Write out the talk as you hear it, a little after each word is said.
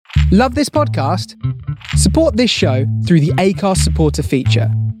Love this podcast? Support this show through the Acast supporter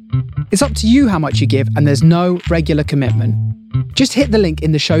feature. It's up to you how much you give, and there's no regular commitment. Just hit the link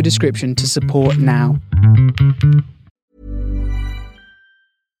in the show description to support now.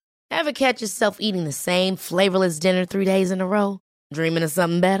 Ever catch yourself eating the same flavorless dinner 3 days in a row? Dreaming of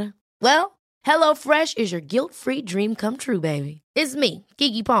something better? Well, HelloFresh is your guilt-free dream come true, baby. It's me,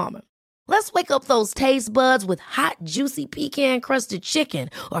 Keke Palmer. Let's wake up those taste buds with hot, juicy pecan-crusted chicken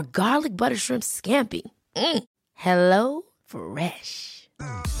or garlic butter shrimp scampi. Hello Fresh.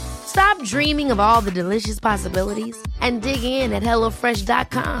 Stop dreaming of all the delicious possibilities and dig in at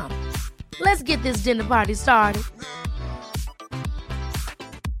HelloFresh.com. Let's get this dinner party started.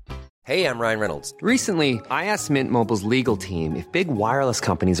 Hey, I'm Ryan Reynolds. Recently, I asked Mint Mobile's legal team if big wireless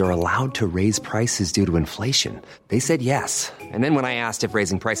companies are allowed to raise prices due to inflation. They said yes. And then when I asked if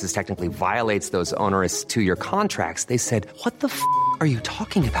raising prices technically violates those onerous 2-year contracts, they said, "What the f*** are you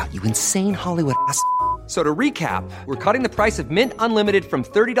talking about, you insane Hollywood ass?" So to recap, we're cutting the price of Mint Unlimited from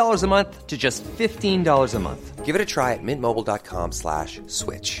 $30 a month to just $15 a month. Give it a try at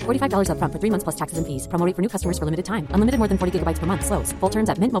mintmobile.com/switch. $45 up front for 3 months plus taxes and fees. Promo rate for new customers for limited time. Unlimited more than 40 gigabytes per month. Slows full terms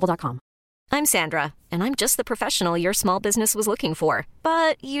at mintmobile.com. I'm Sandra, and I'm just the professional your small business was looking for.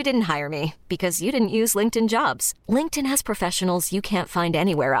 But you didn't hire me because you didn't use LinkedIn Jobs. LinkedIn has professionals you can't find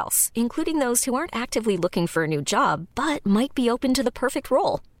anywhere else, including those who aren't actively looking for a new job, but might be open to the perfect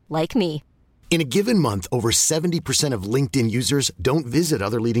role, like me. In a given month, over 70% of LinkedIn users don't visit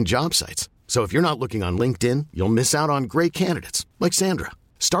other leading job sites. So if you're not looking on LinkedIn, you'll miss out on great candidates like Sandra.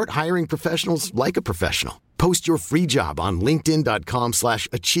 Start hiring professionals like a professional. Post your free job on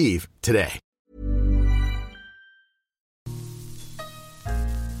linkedin.com/achieve today.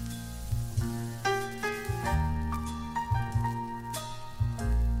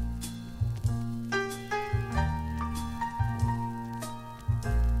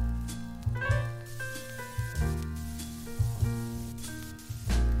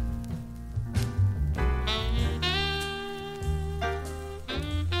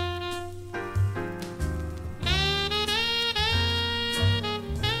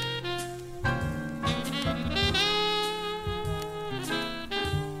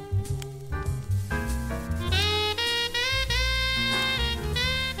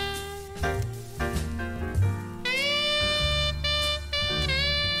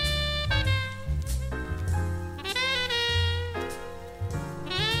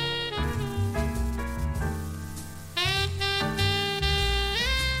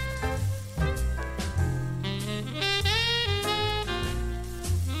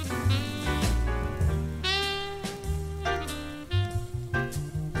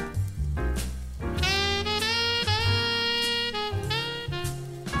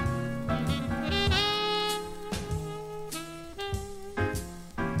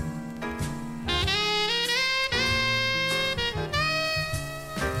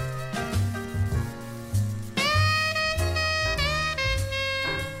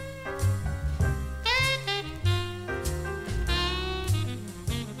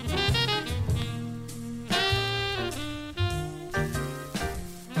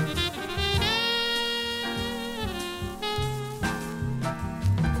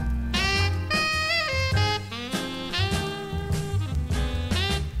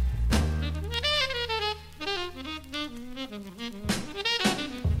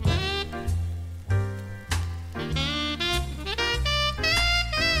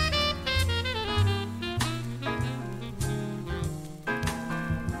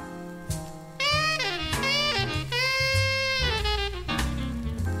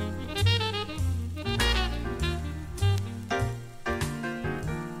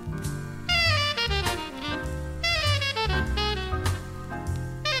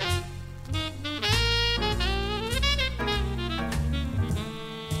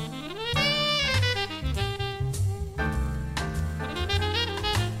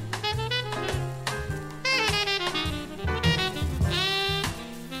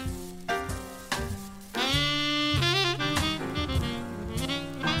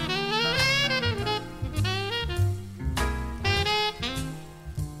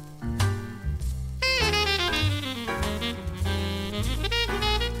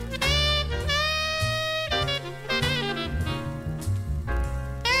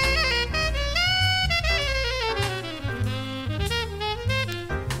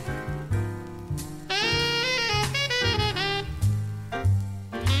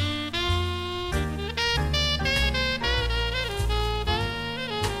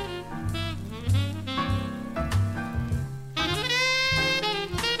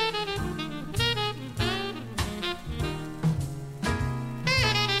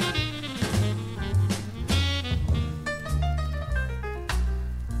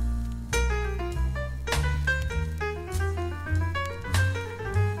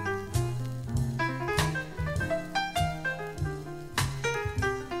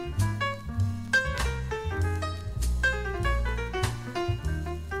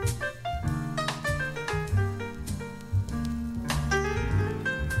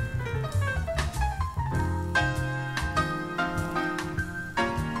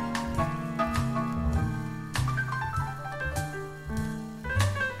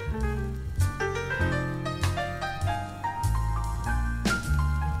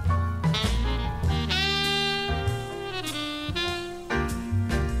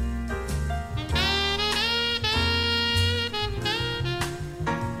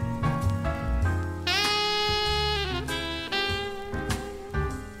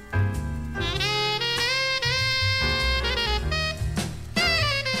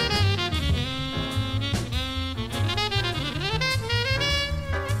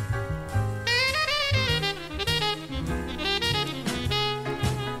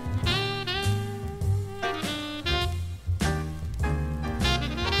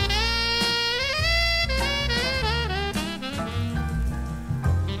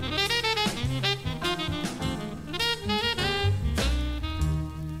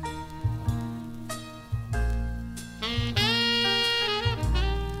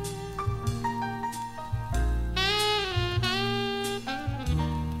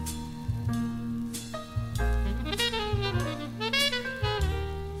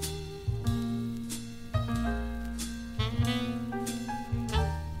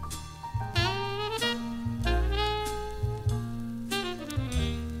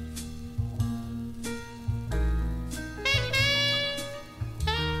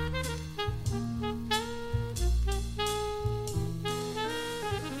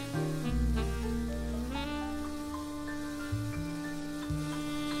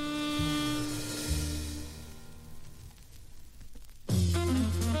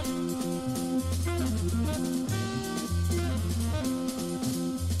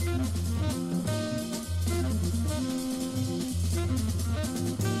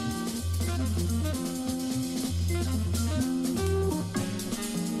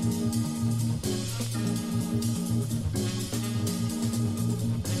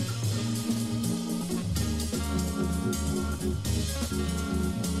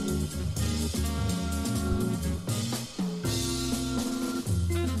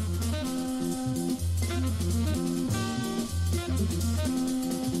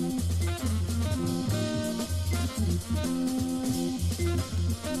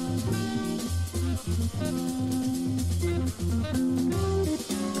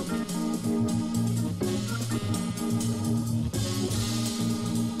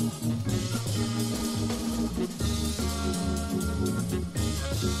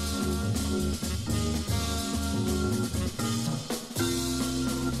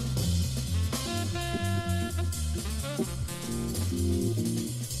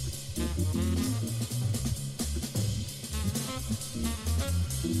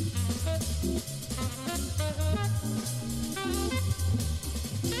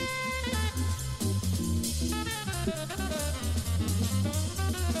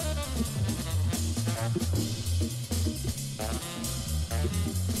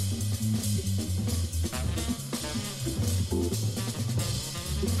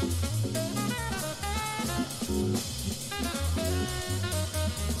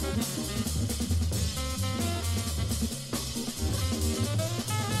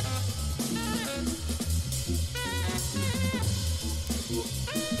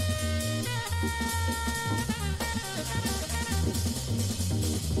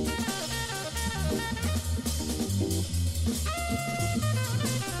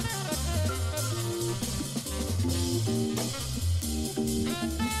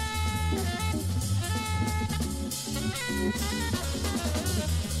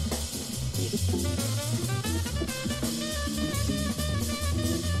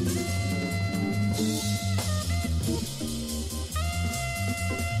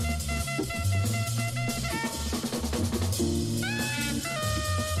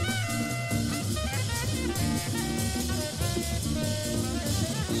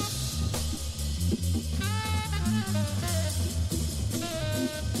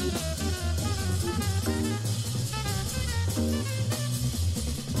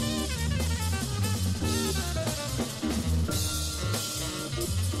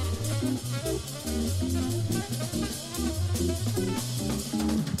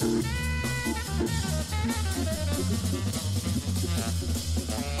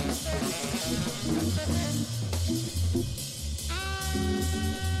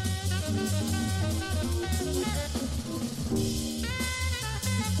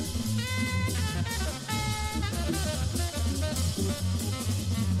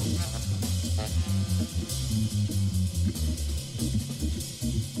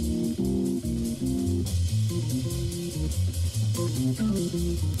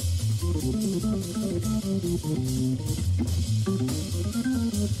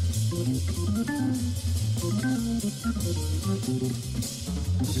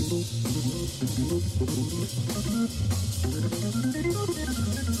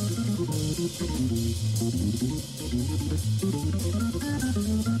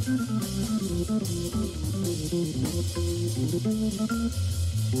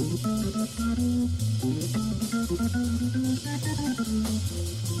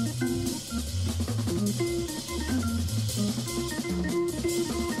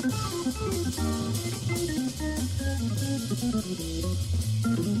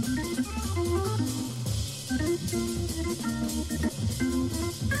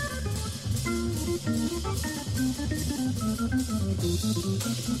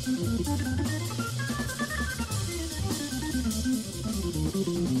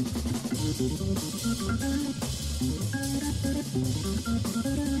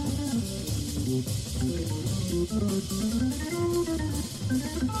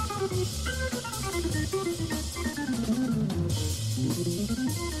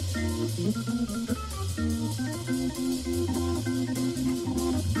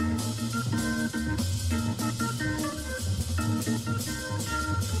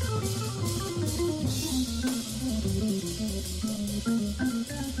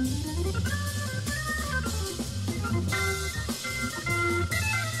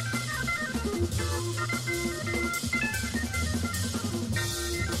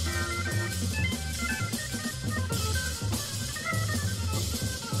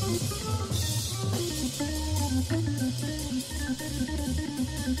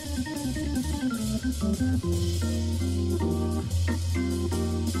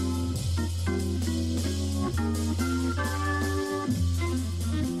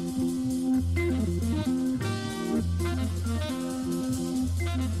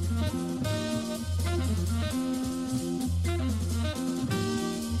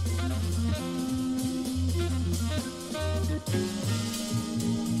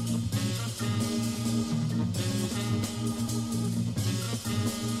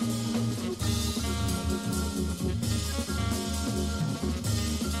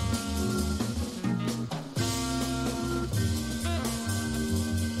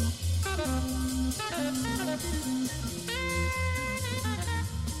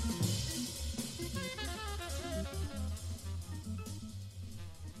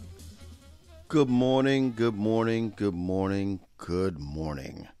 Good morning, good morning, good morning, good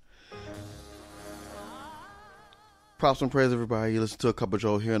morning. Props and praise, everybody. You listen to a Cup of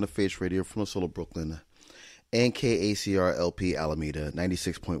Joe here on the Face Radio from Solo, Brooklyn, and KACR LP Alameda,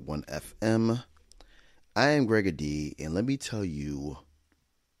 96.1 FM. I am Gregor.D, and let me tell you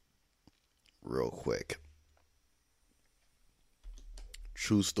real quick.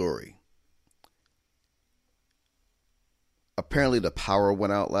 True story. Apparently the power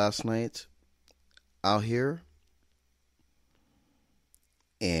went out last night out here,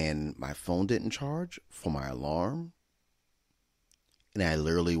 and my phone didn't charge for my alarm, and I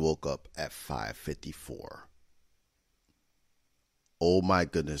literally woke up at 5:54. Oh my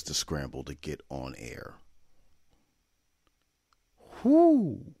goodness, the scramble to get on air.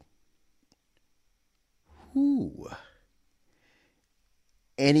 Whoo.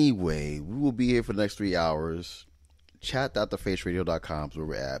 Anyway, we will be here for the next 3 hours. Chat.thefaceradio.com is where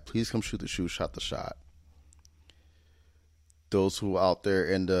we're at. Please come shoot the shoot, shot the shot. Those who are out there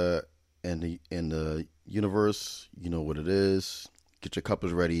in the universe, you know what it is. Get your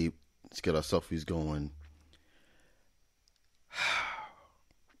cuppers ready. Let's get our selfies going.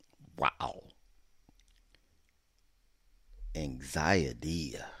 Wow.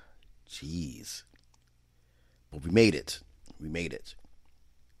 Anxiety. Jeez. But we made it.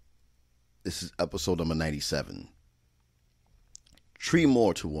 This is episode number 97. 3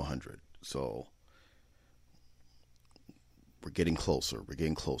 more to 100. So we're getting closer.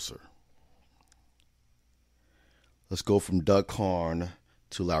 Let's go from Doug Karn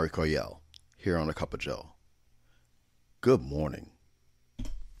to Larry Coryell here on A Cup of Joe. Good morning.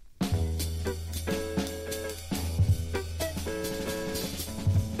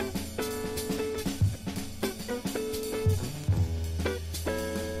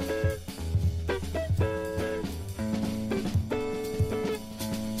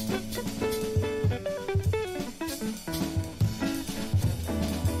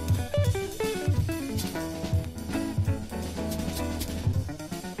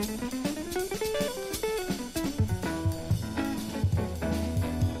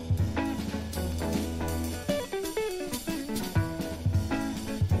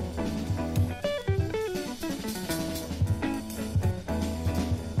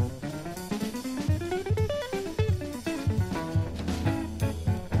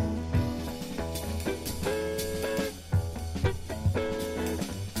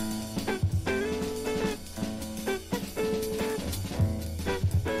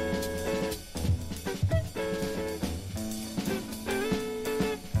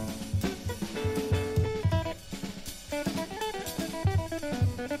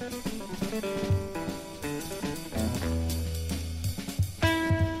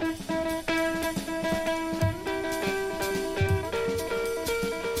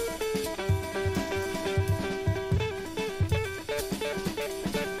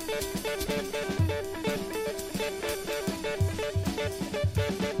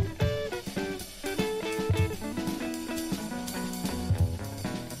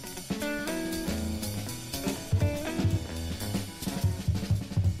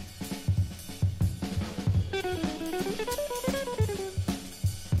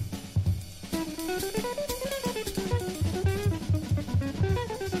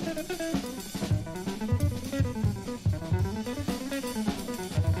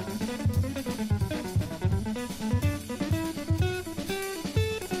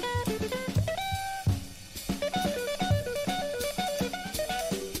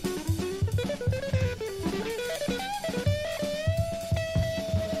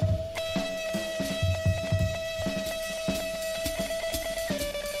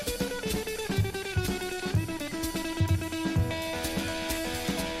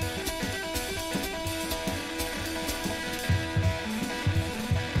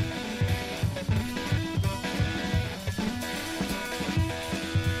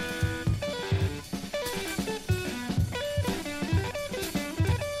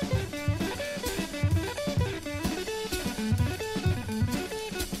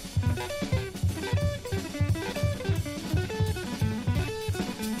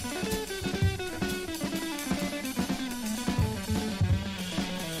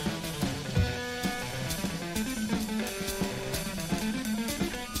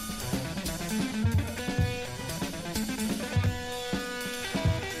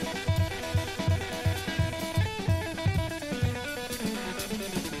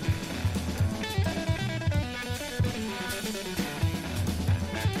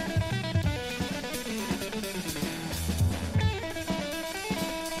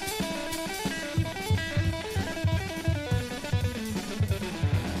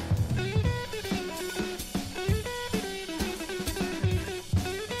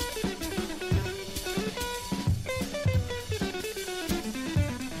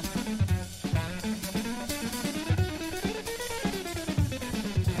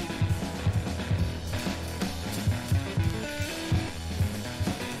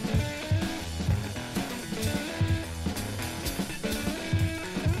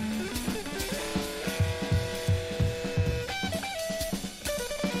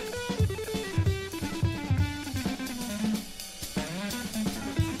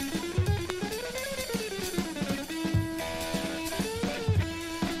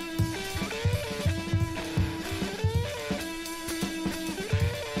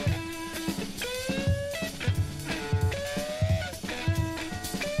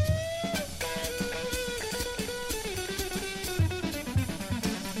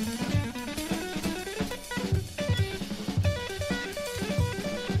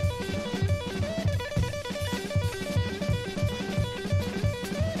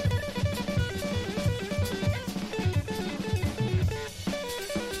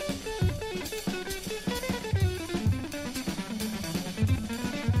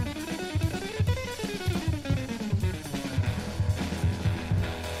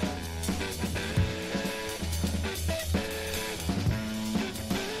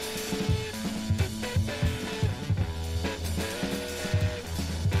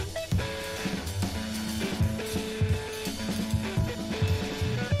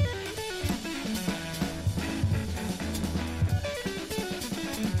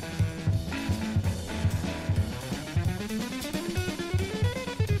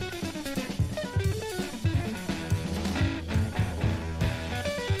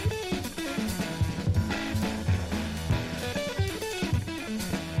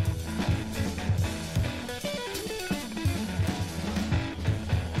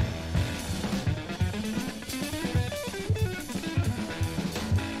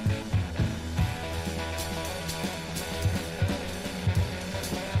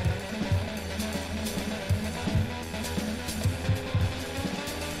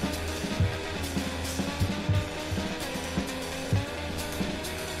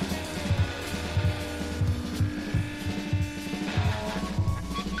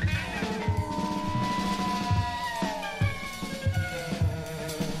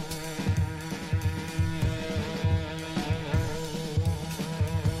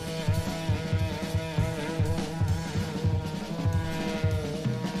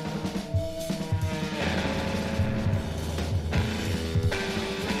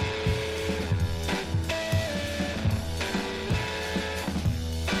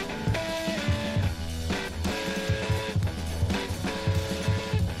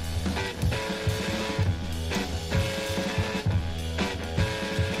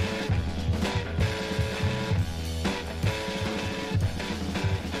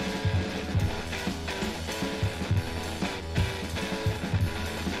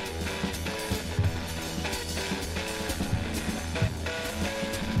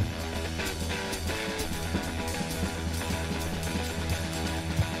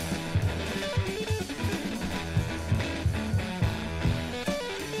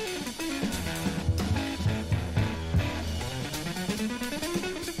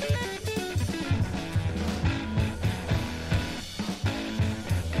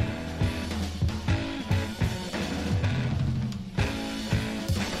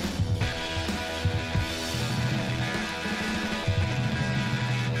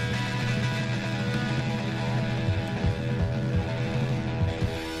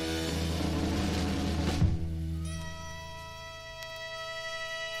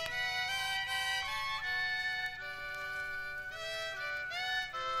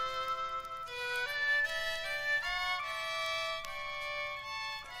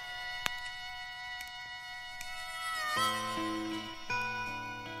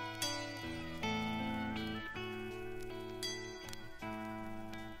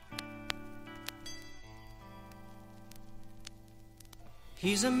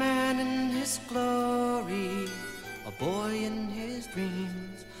 He's a man in his glory, a boy in his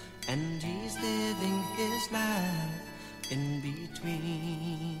dreams, and he's living his life in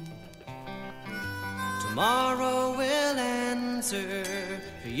between. Tomorrow will answer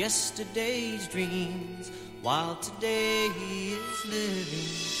for yesterday's dreams, while today he is living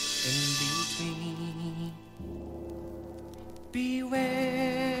in between. Beware,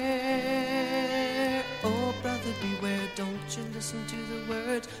 oh brother, beware, don't you listen to the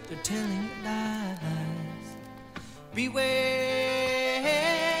words, they're telling you lies. Beware,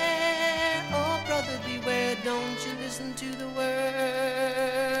 oh brother, beware, don't you listen to the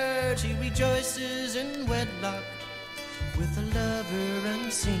words. He rejoices in wedlock with a lover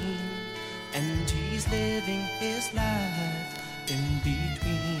unseen, and he's living his life in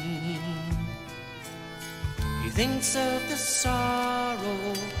between. He thinks of the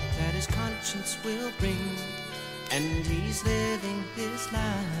sorrow that his conscience will bring, and he's living his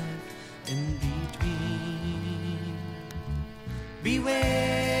life in between. Beware,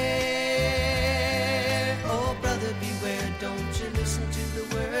 oh brother, beware, don't you listen to the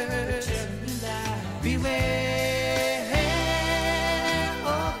words. Beware,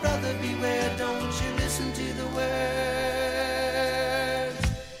 oh brother, beware, don't you listen to the words.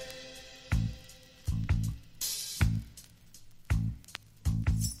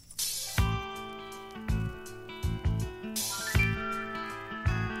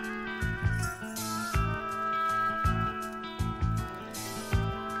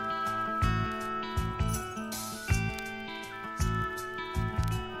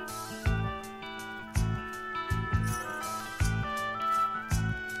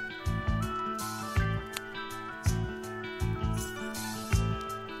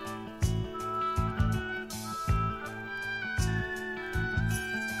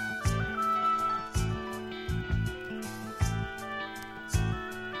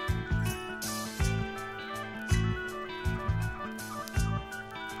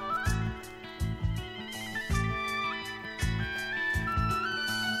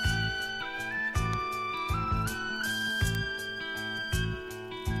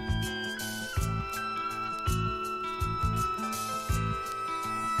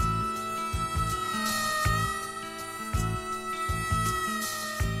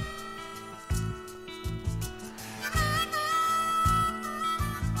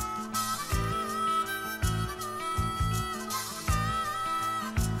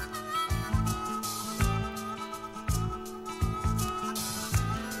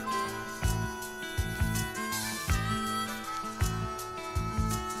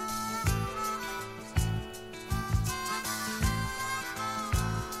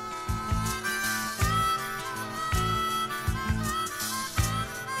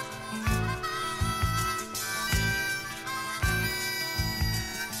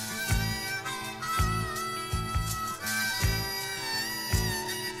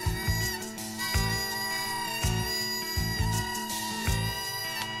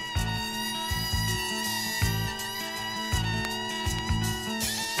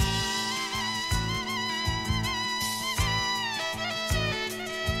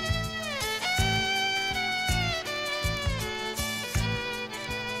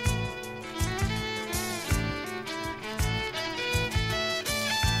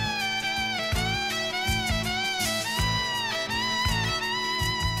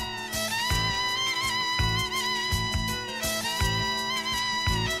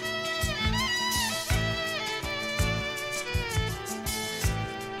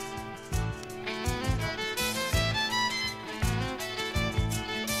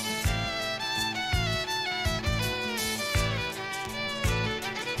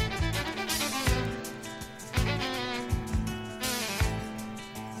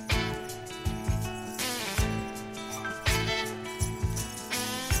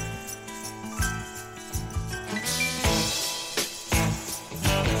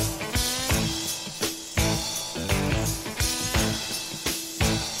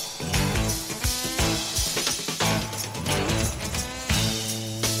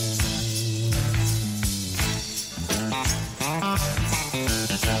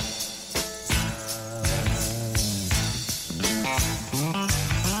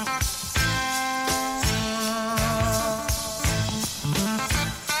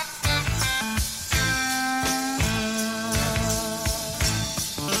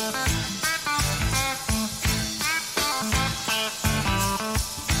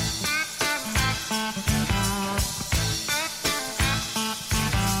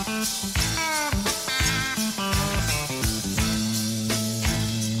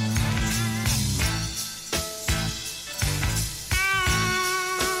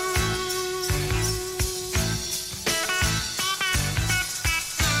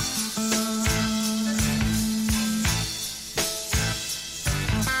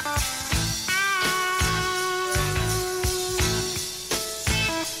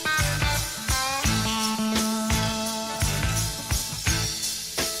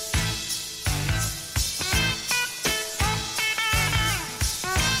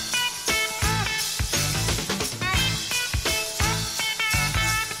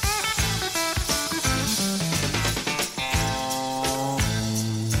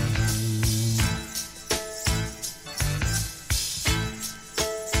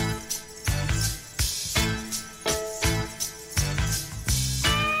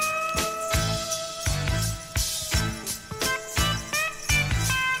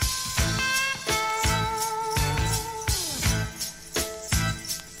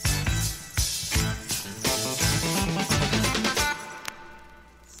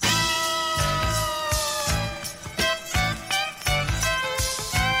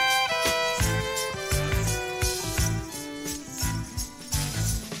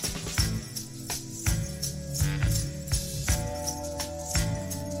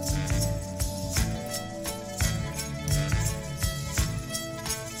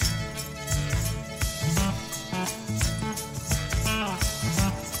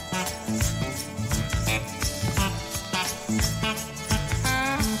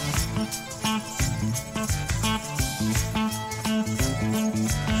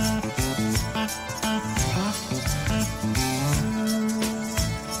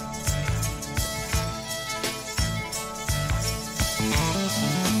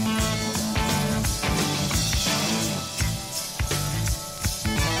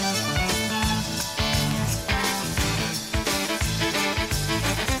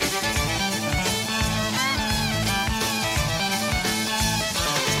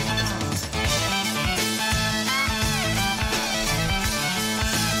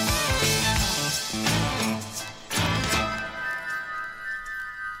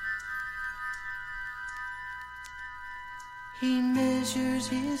 He measures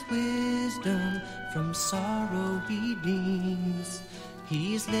his wisdom, from sorrow he gleans.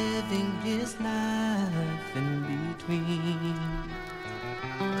 He's living his life in between.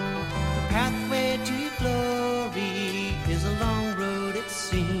 The pathway to glory is a long road, it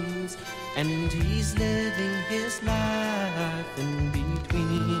seems, and he's living his life in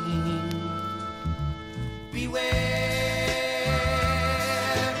between. Beware,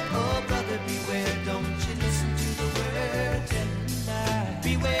 oh brother, beware, don't you listen to the words and lie.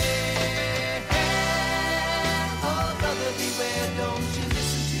 Beware, oh brother, beware, don't you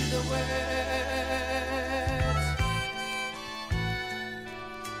listen to the words.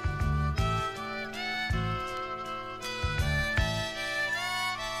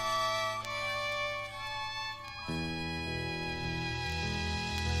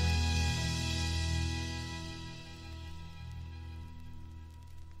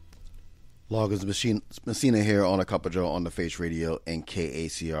 Loggins Messina here on A Cup of Joe on the Face Radio and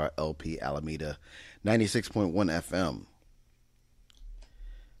KACR LP Alameda 96.1 FM.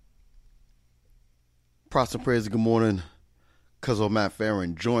 Props and prayers, good morning. Cuzzo Matt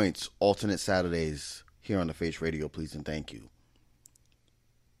Farron, joints, alternate Saturdays here on the Face Radio, please and thank you.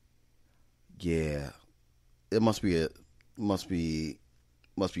 Yeah, it must be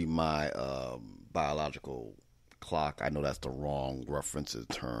my biological clock. I know that's the wrong references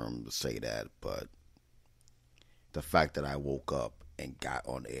term to say that, but the fact that I woke up and got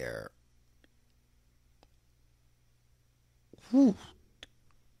on air, whew,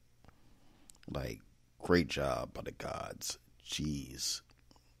 like, great job by the gods. Jeez,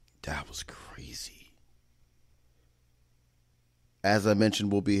 that was crazy. As I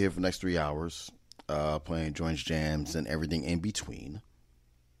mentioned, we'll be here for the next 3 hours, playing joints, jams, and everything in between.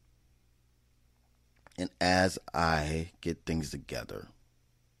 And as I get things together,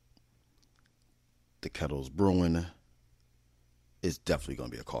 the kettle's brewing. It's definitely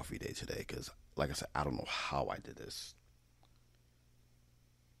going to be a coffee day today because, like I said, I don't know how I did this.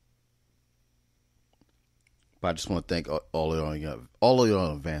 But I just want to thank all of y'all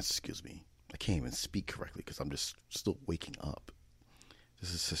in advance. Excuse me. I can't even speak correctly because I'm just still waking up.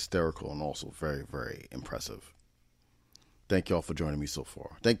 This is hysterical and also very, very impressive. Thank y'all for joining me so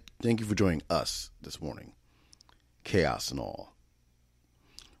far. Thank you for joining us this morning. Chaos and all.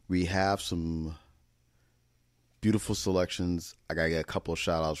 We have some beautiful selections. I gotta get a couple of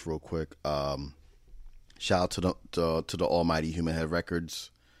shout outs real quick. Shout out to the Almighty Human Head Records.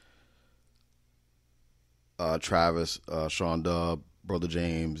 Travis, Sean Dub, Brother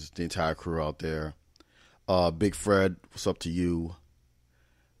James, the entire crew out there. Big Fred, what's up to you?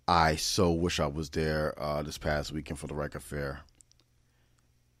 I so wish I was there this past weekend for the record fair.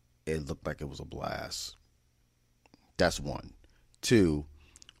 It looked like it was a blast. That's one. Two,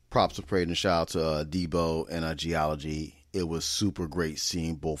 props to praise and shout out to Debo and Geology. It was super great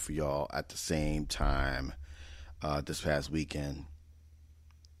seeing both of y'all at the same time this past weekend.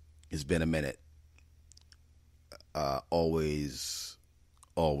 It's been a minute. Always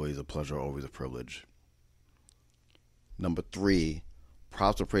a pleasure, always a privilege. Number three,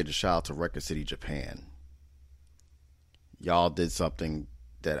 props to praise and shout out to Record City, Japan. Y'all did something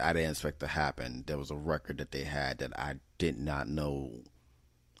that I didn't expect to happen. There was a record that they had that I did not know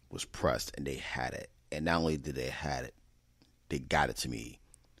was pressed, and they had it. And not only did they have it, they got it to me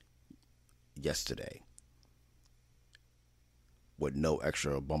yesterday with no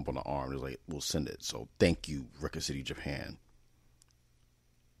extra bump on the arm. It was like, we'll send it. So thank you, Record City, Japan.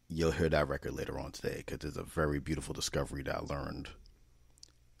 You'll hear that record later on today because it's a very beautiful discovery that I learned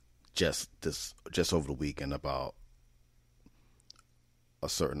just over the weekend about a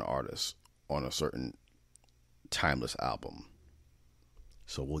certain artist on a certain timeless album.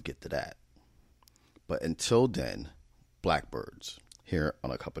 So we'll get to that. But until then, Blackbirds here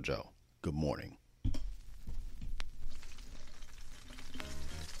on A Cup of Joe. Good morning.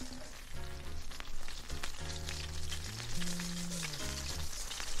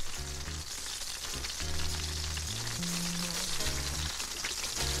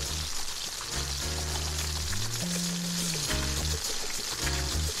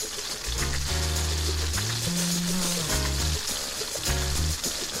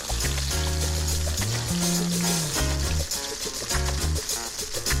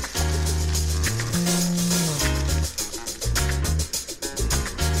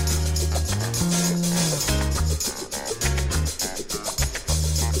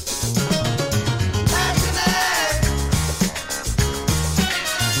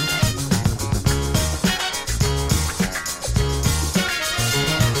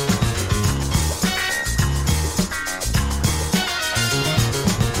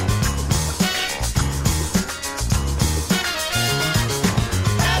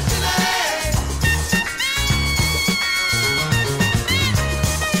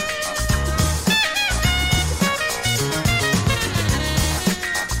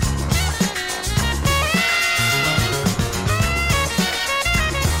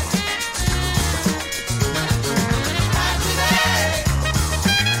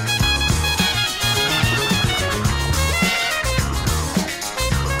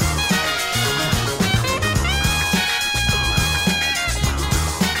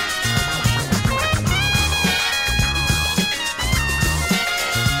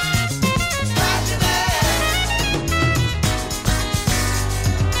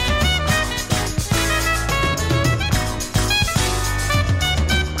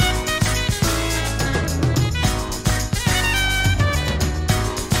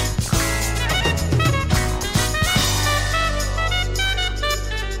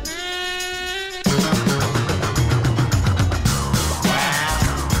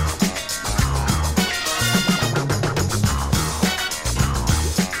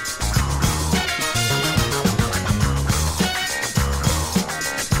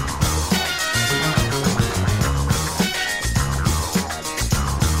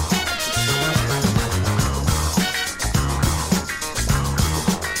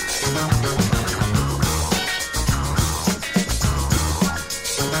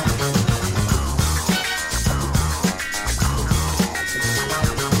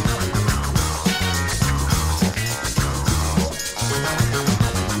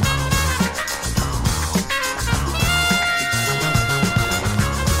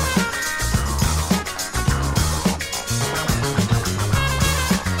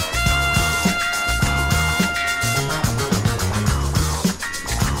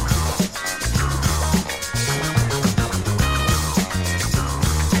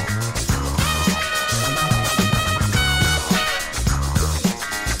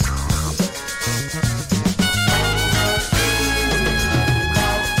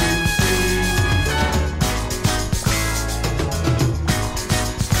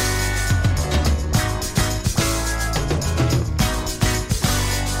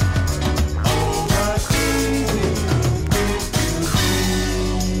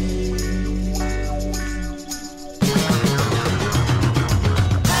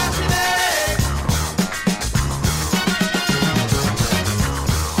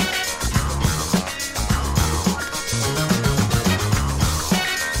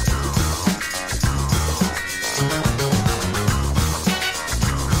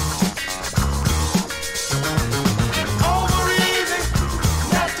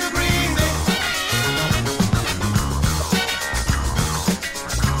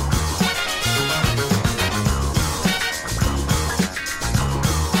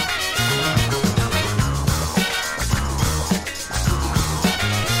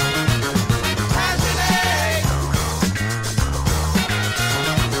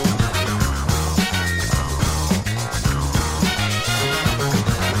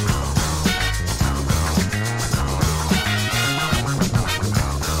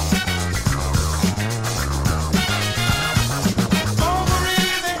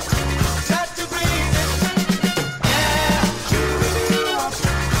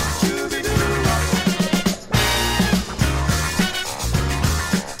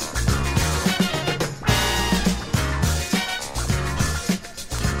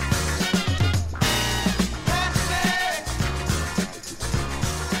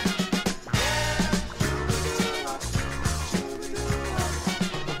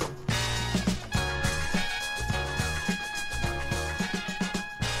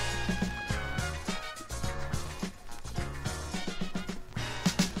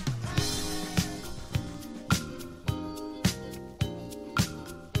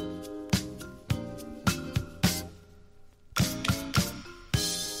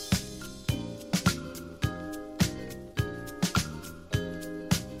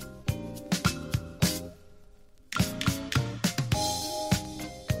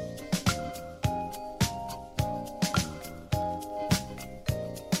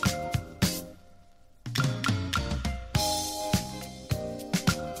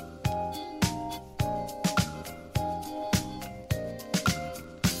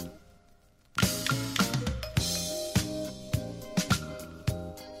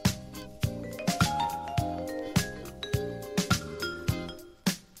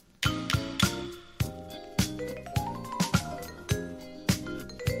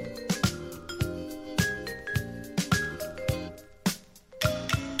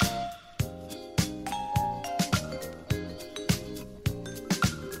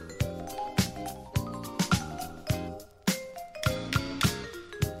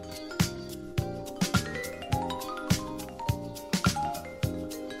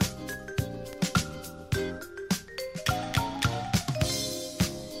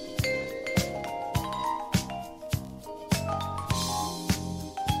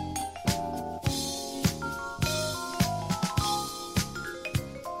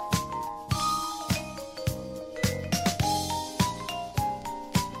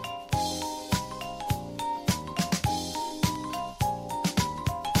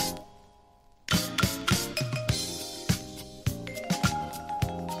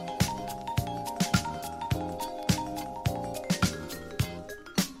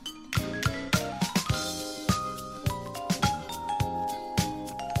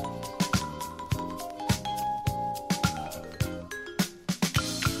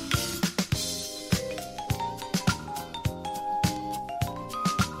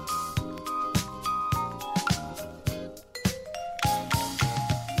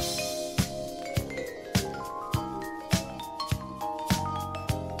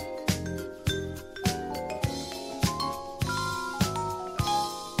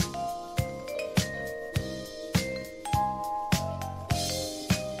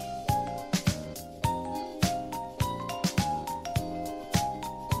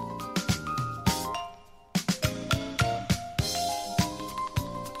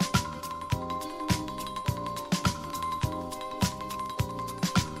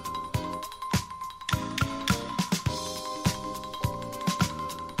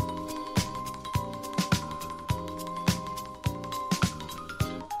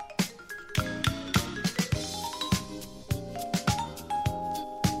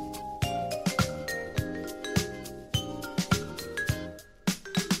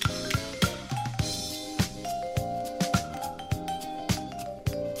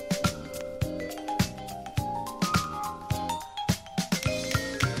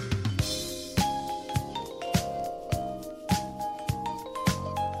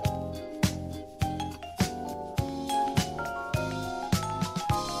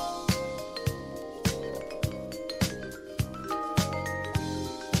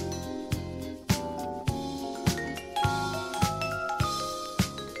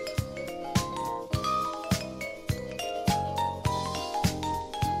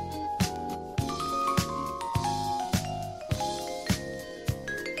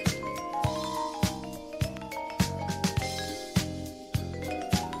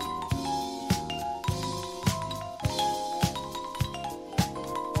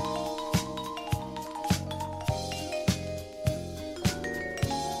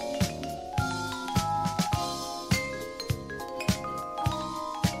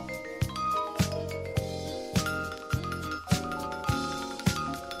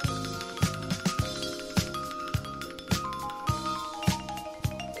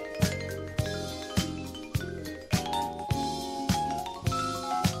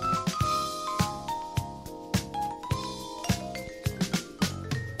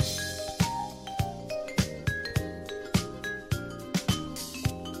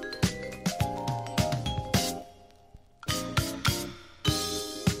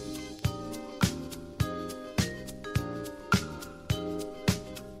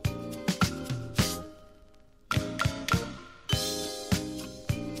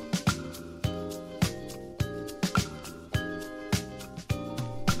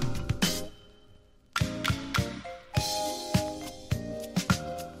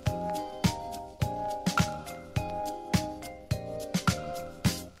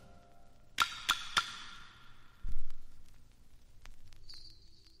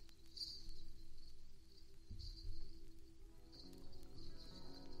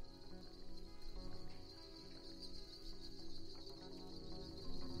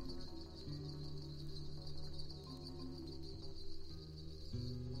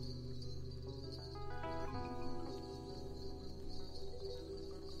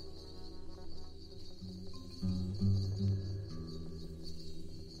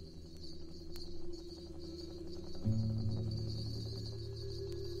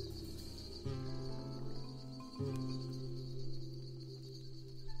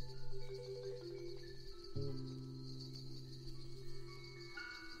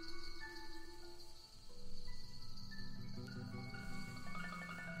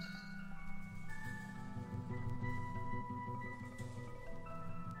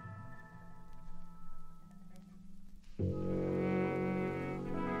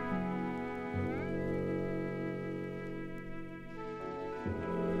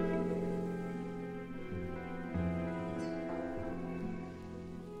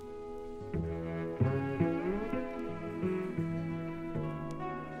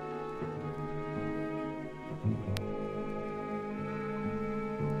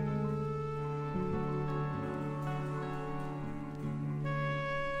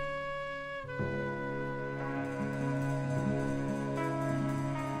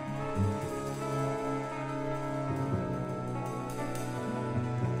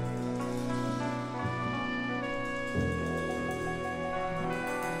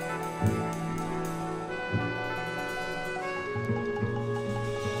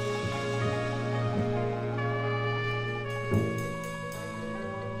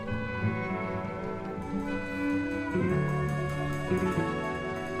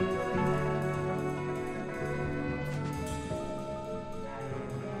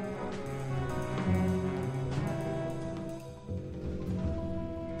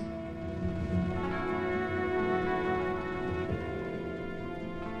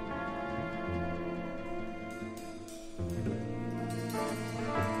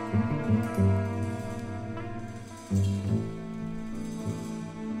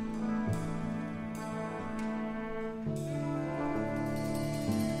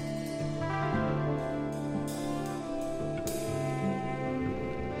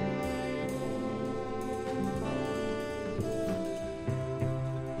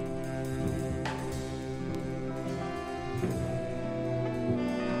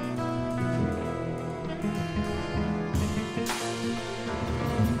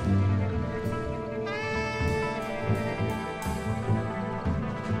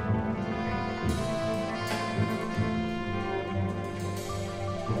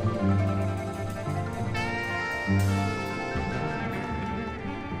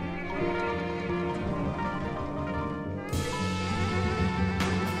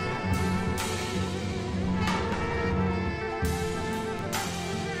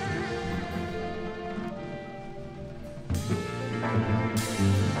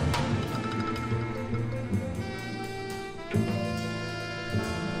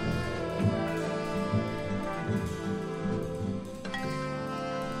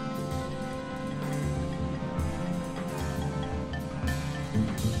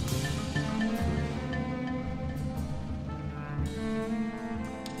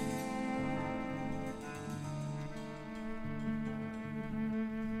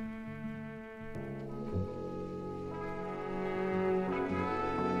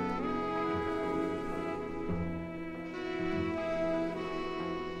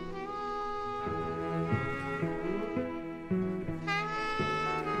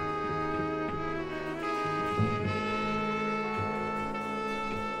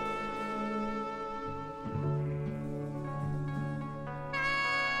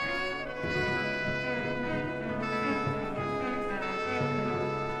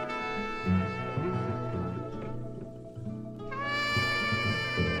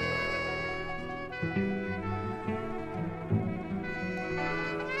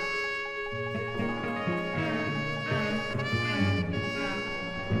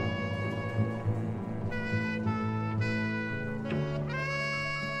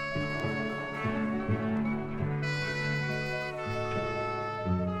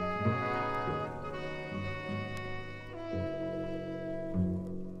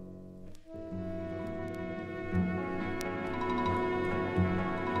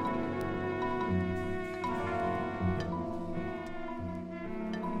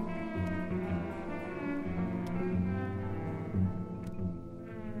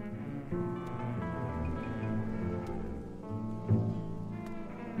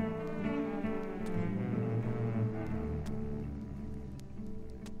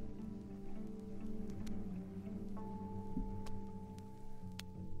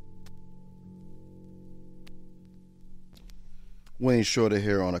 Wayne Shorter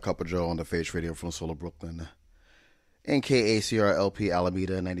here on A Cup of Joe on the Face Radio from Solo Brooklyn. NKACRLP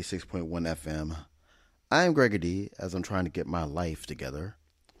Alameda 96.1 FM. I am Gregor D as I'm trying to get my life together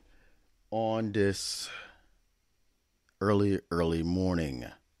on this early morning.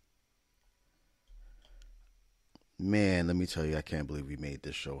 Man, let me tell you, I can't believe we made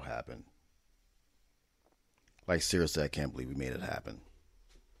this show happen. Like, seriously, I can't believe we made it happen.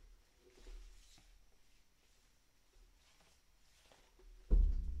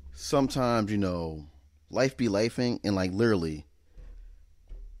 Sometimes, life be lifing, and like literally,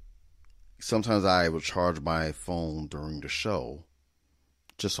 sometimes I will charge my phone during the show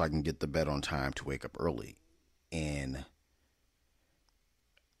just so I can get to bed on time to wake up early. And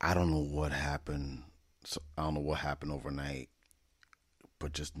I don't know what happened. I don't know what happened overnight,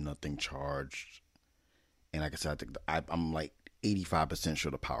 but just nothing charged. And like I said, I'm like 85%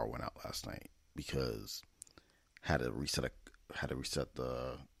 sure the power went out last night because had to reset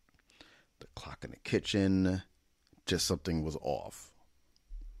the clock in the kitchen. Just something was off.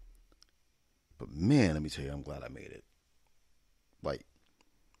 But man, let me tell you, I'm glad I made it. Like,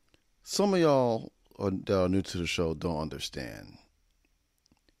 some of y'all that are new to the show don't understand.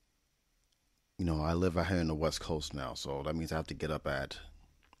 I live out here in the West Coast now, so that means I have to get up at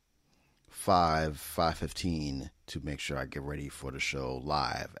 5:15 to make sure I get ready for the show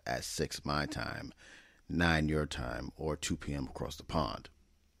live at 6 my time, 9 your time, or 2 p.m. across the pond.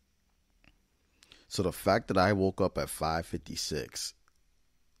 So the fact that I woke up at 5:56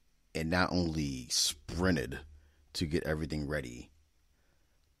 and not only sprinted to get everything ready,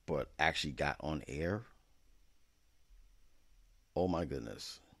 but actually got on air, oh my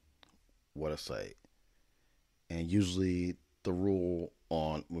goodness, what a sight. And usually the rule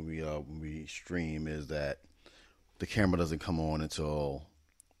on when we stream is that the camera doesn't come on until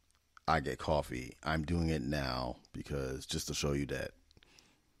I get coffee. I'm doing it now because just to show you that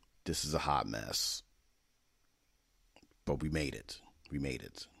this is a hot mess. But we made it. We made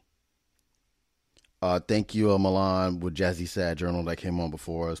it. Thank you, Milan with Jazzy Sad Journal that came on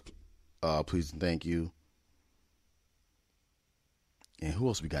before us. Please and thank you. And who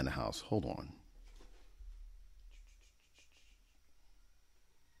else we got in the house? Hold on.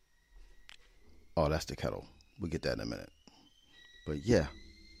 Oh, that's the kettle. We'll get that in a minute. But yeah,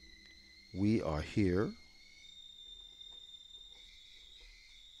 we are here.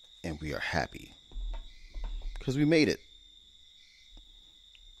 And we are happy. Because we made it.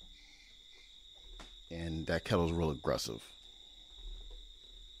 And that kettle's real aggressive.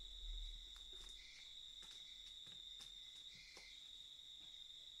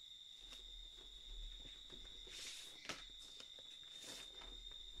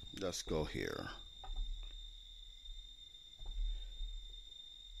 Let's go here.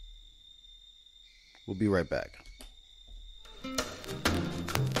 We'll be right back.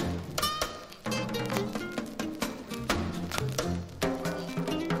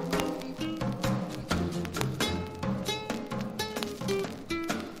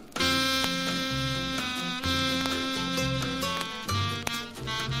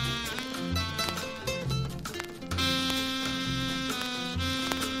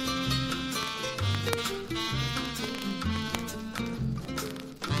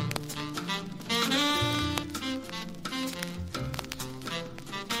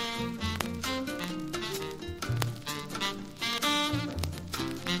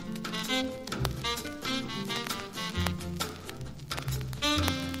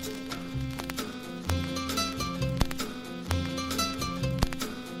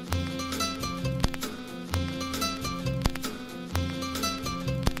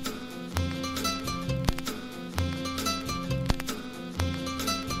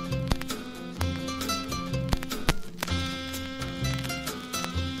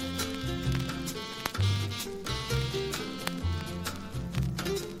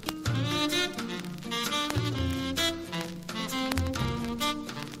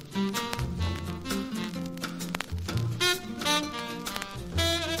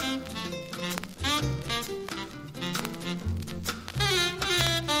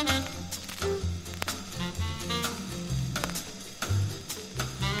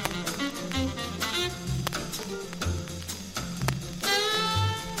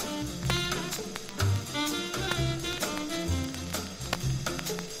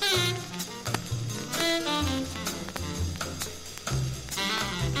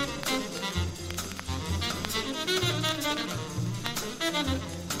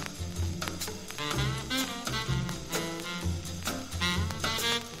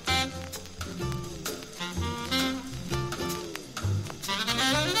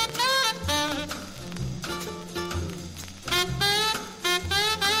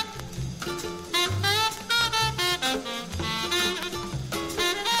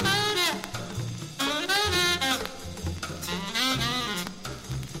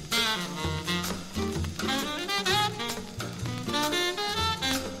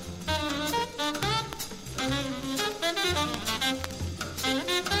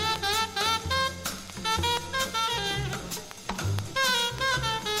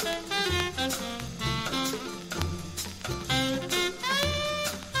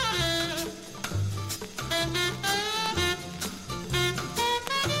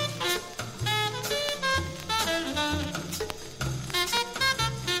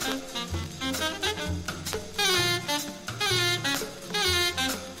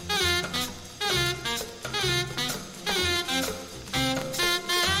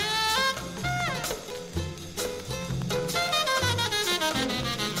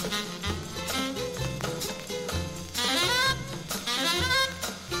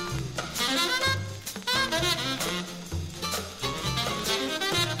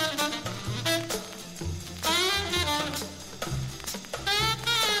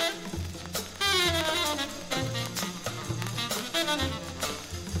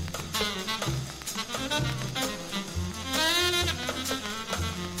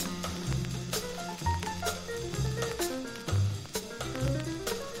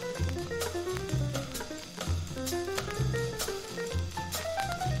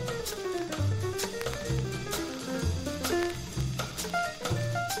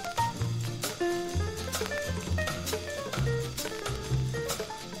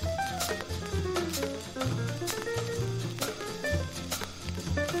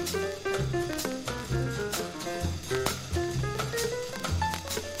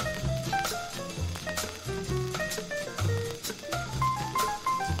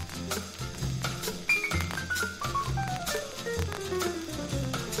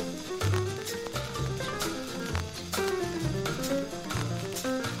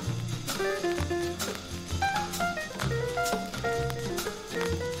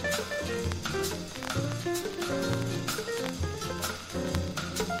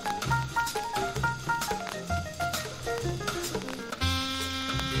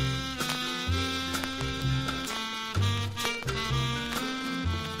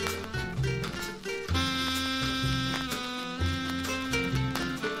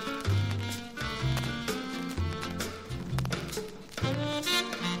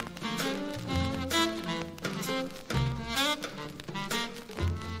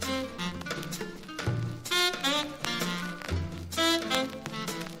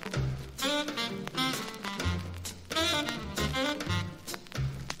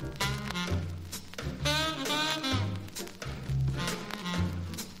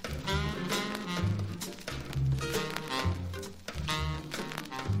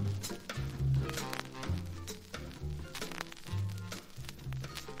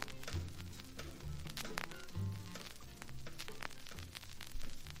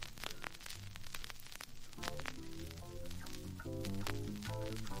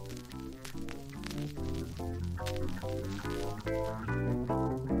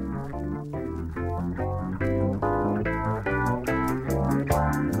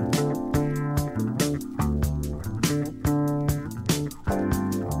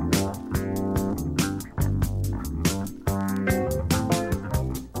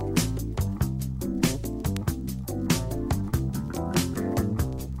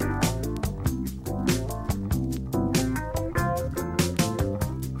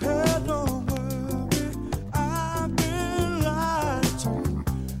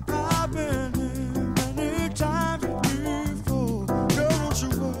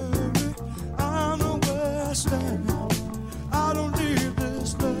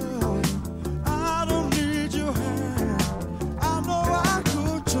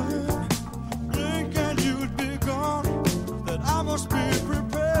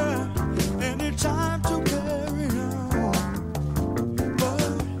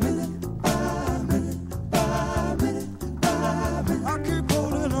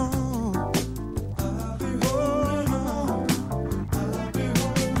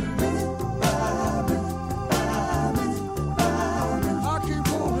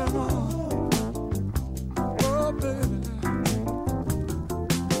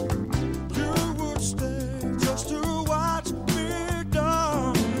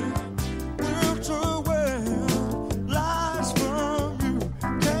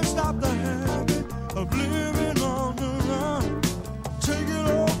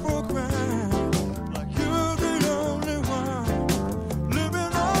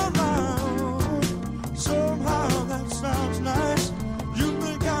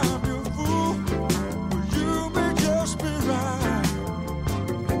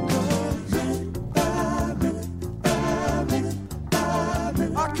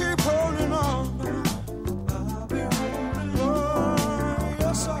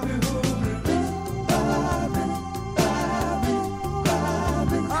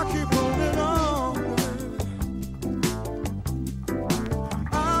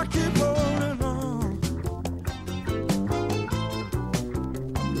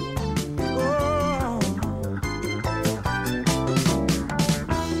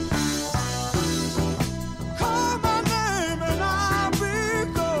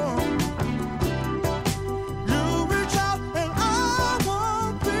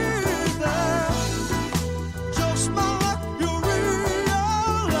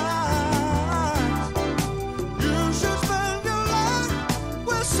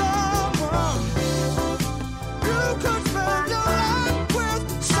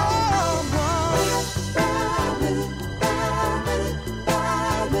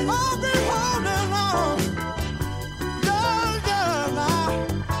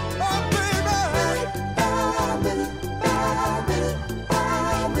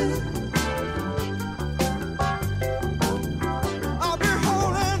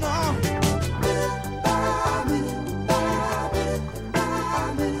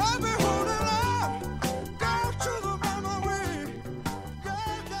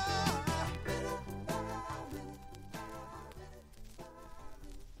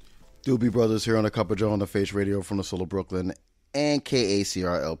 Doobie Brothers here on the Cup of J.O.E. on the Face Radio from the Soul of Brooklyn and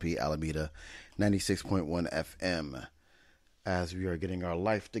KACR-LP Alameda 96.1 FM. As we are getting our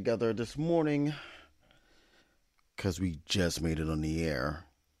life together this morning, because we just made it on the air.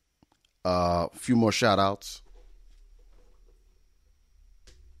 A few more shout outs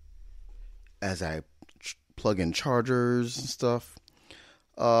as I plug in chargers and stuff.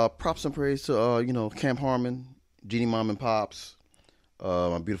 Props and praise to Camp Harmon, Jeannie Mom and Pops,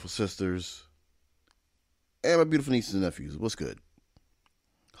 my beautiful sisters, and my beautiful nieces and nephews. What's good?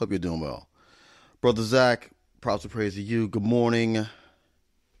 Hope you're doing well. Brother Zach, props and praise to you. Good morning.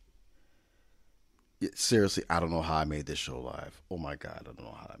 Yeah, seriously, I don't know how I made this show live. Oh my God, I don't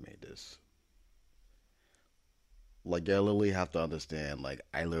know how I made this. Like, I literally have to understand, like,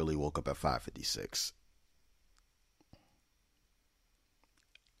 I literally woke up at 5:56.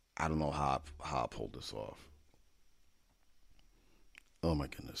 I don't know how I pulled this off. Oh my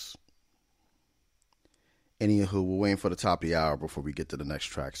goodness. Anywho, we're waiting for the top of the hour before we get to the next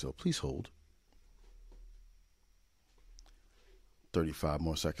track, so please hold. 35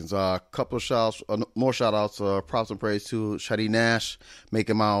 more seconds. Couple of more shout outs. Props and praise to Shadi Nash,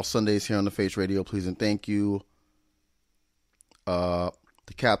 making my Sundays here on the Face Radio. Please and thank you. The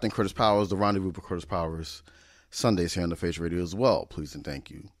Captain Curtis Powers, the Rendezvous with Curtis Powers, Sundays here on the Face Radio as well. Please and thank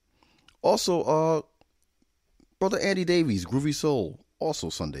you. Also, Brother Andy Davies, Groovy Soul, also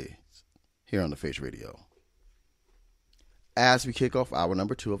Sundays here on the Face Radio. As we kick off hour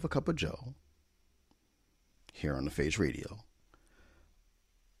number 2 of A Cup of Joe here on the Face Radio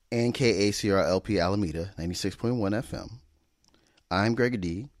and KACR-LP Alameda 96.1 FM. I'm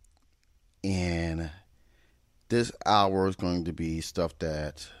gregordeee, and this hour is going to be stuff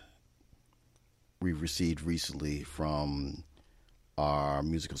that we've received recently from our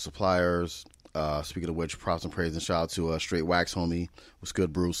musical suppliers. Speaking of which, props and praise and shout out to Straight Wax Homie. What's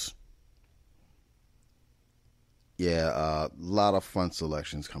good, Bruce? Yeah, a lot of fun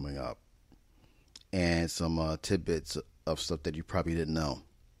selections coming up. And some tidbits of stuff that you probably didn't know.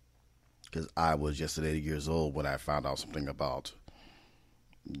 Because I was just 80 years old when I found out something about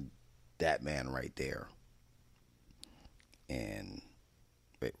that man right there. And,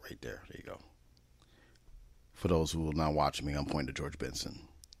 wait, right there. There you go. For those who will not watch me, I'm pointing to George Benson.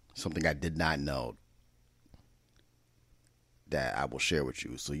 Something I did not know that I will share with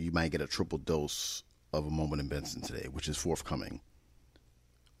you. So you might get a triple dose of a moment in Benson today, which is forthcoming,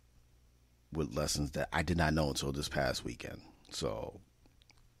 with lessons that I did not know until this past weekend. So,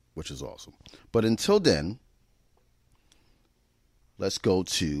 which is awesome. But until then, let's go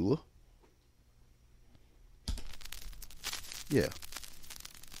to,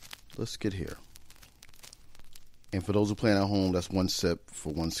 let's get here. And for those who playing at home, that's one sip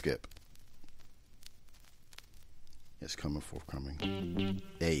for one skip. It's coming, forthcoming.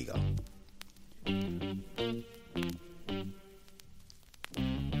 There you go.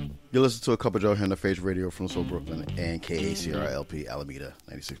 You listen to a Cup of J.O.E. here on the Face Radio from Soul Brooklyn and KACR-LP Alameda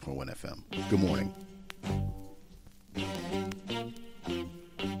 96.1 FM. Good morning.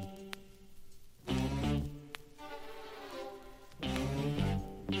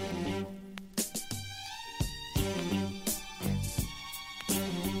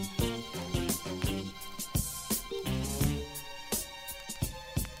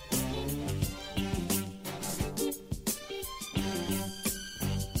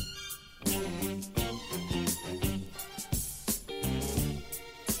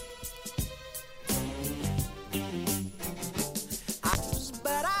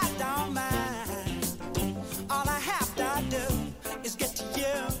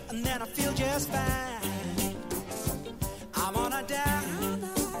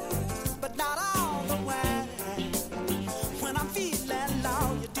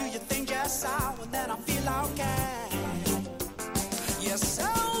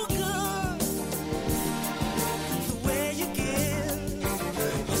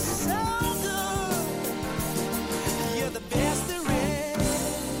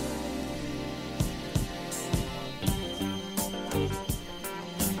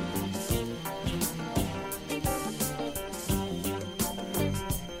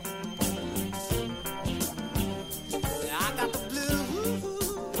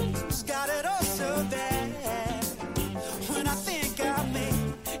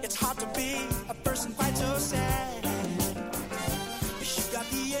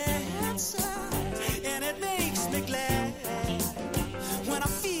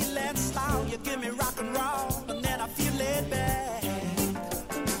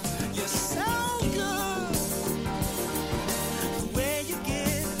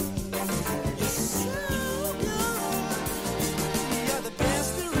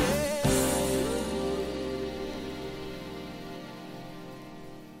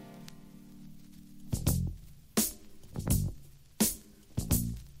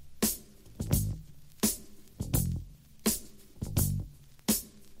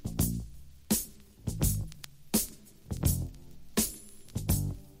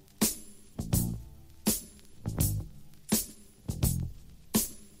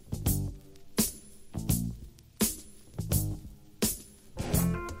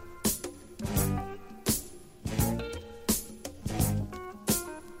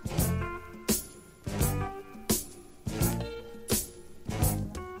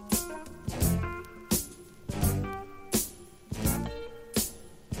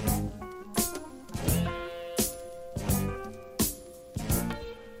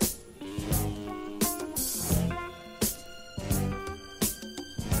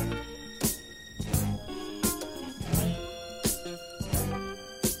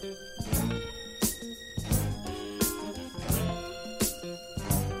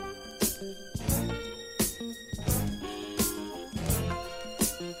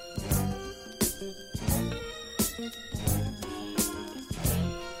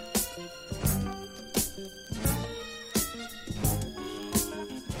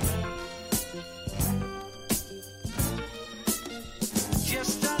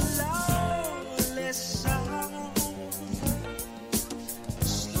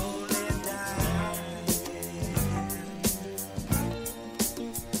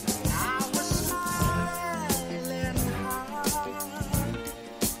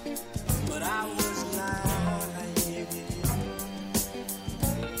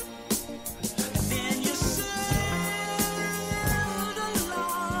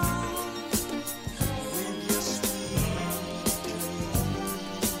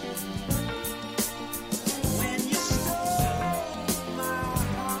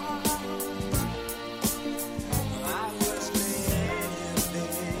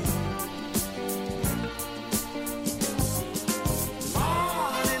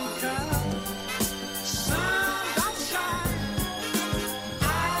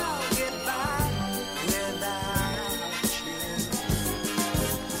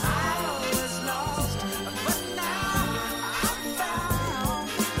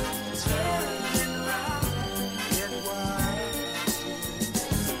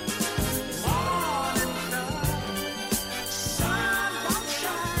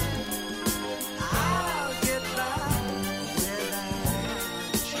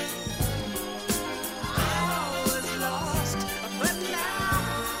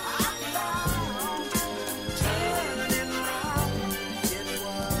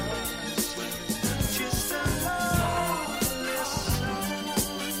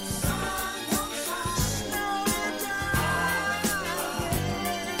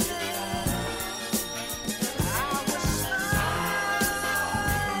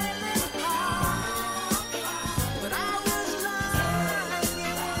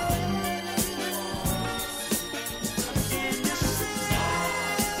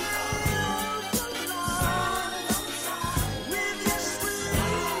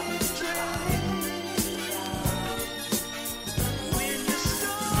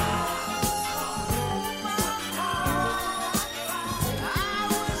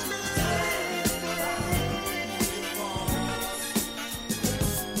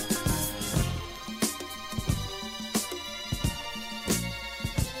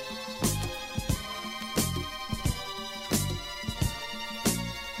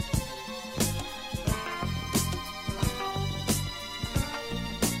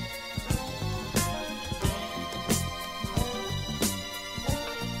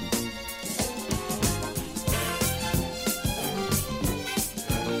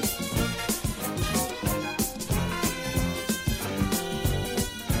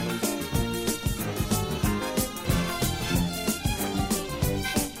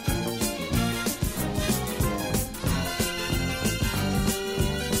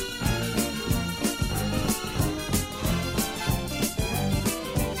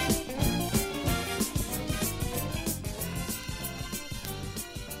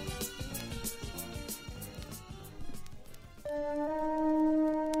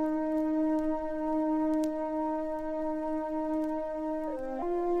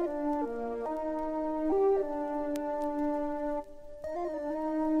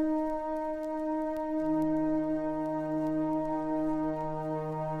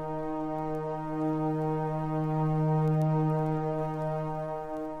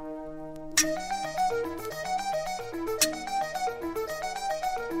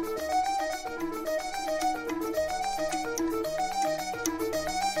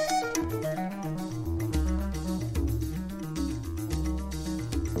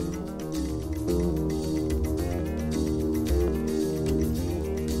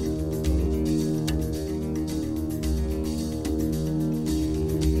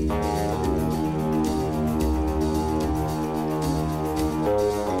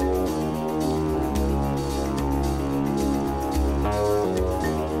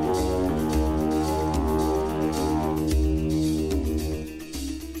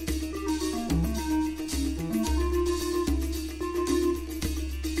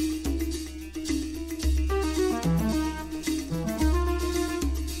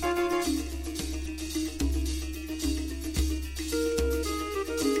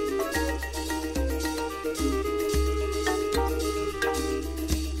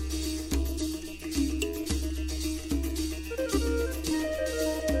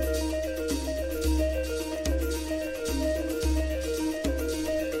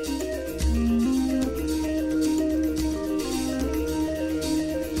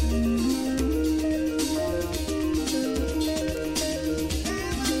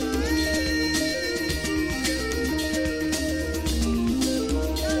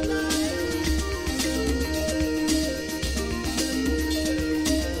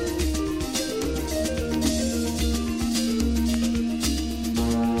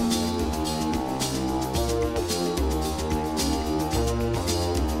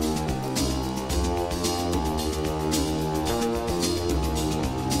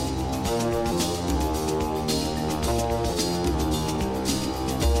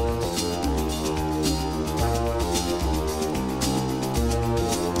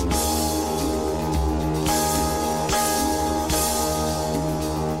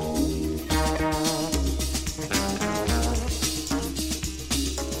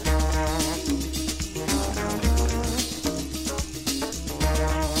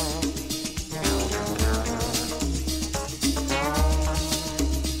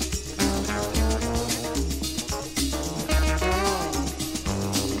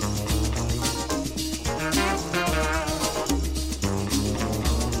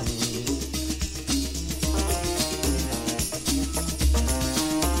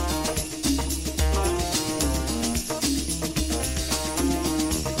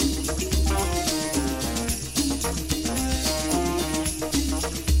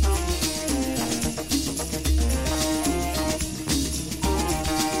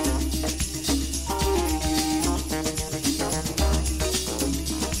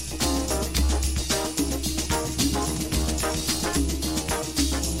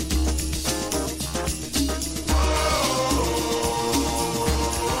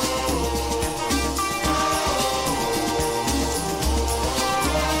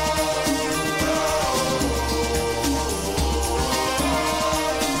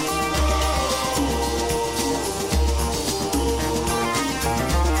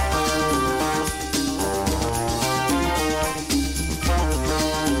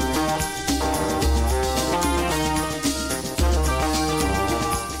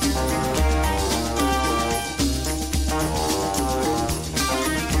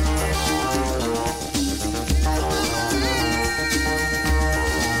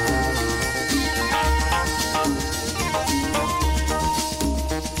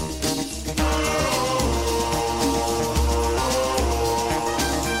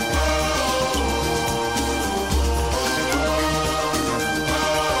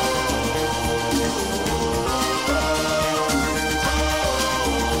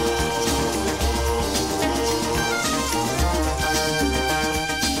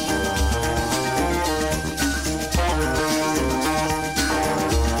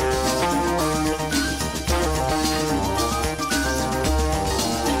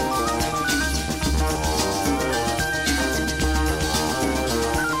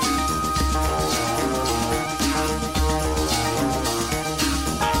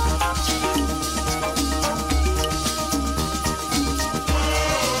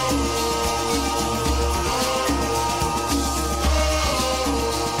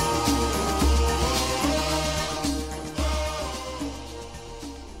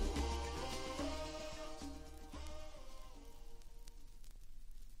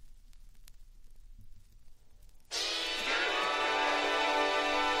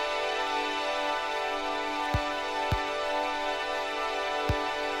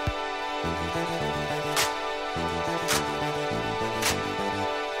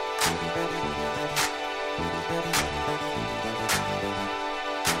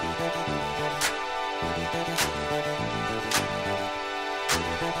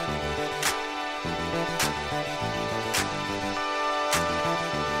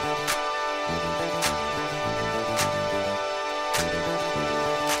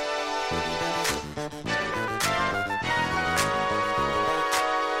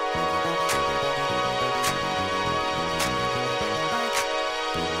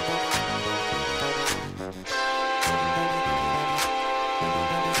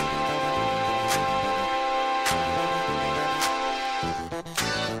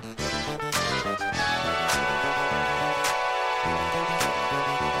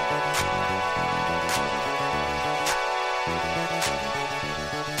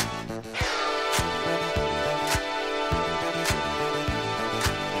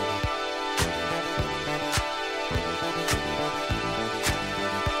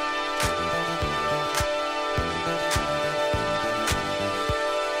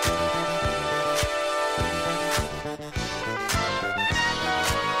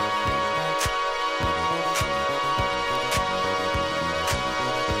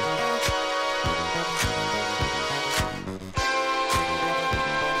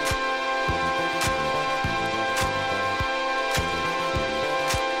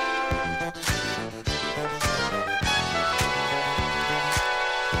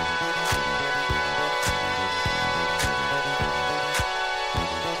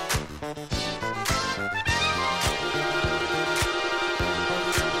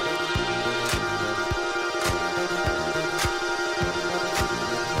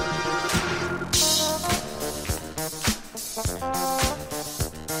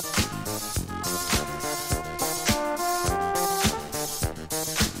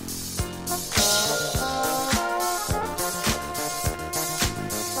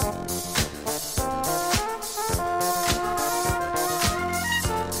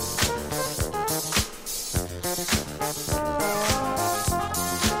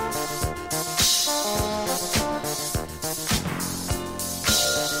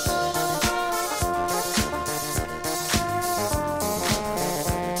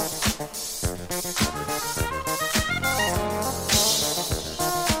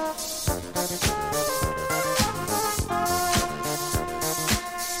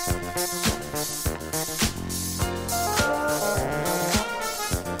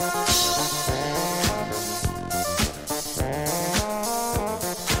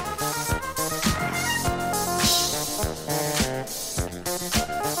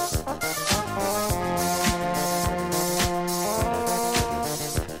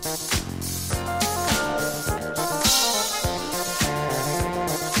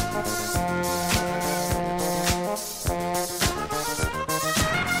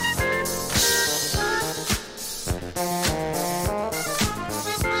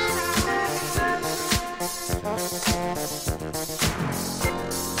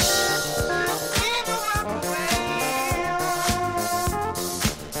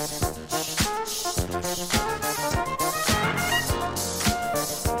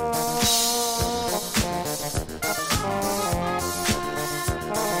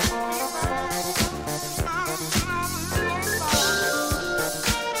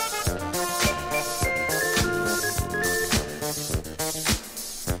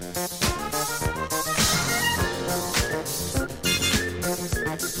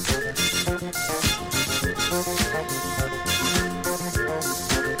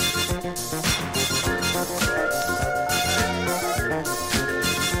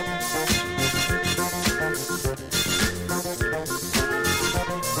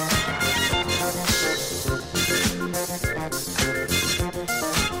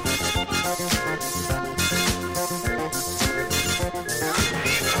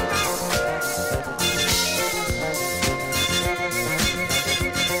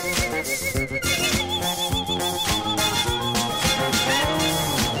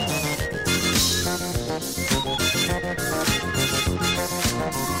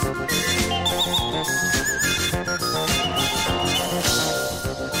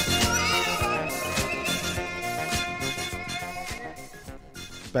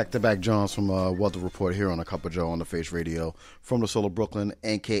 Back-to-back Johns from Weather Report here on a Cup of Joe on the Face Radio from the Soul of Brooklyn,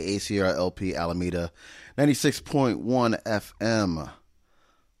 NKACRLP Alameda, 96.1 FM.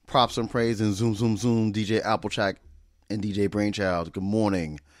 Props and praise and zoom, zoom, zoom, DJ Applejack and DJ Brainchild. Good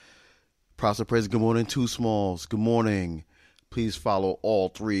morning. Props and praise, good morning, Two Smalls. Good morning. Please follow all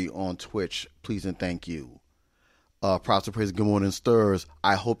three on Twitch. Please and thank you. Props and praise, good morning, Stirs.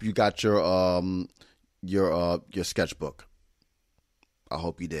 I hope you got your sketchbook. I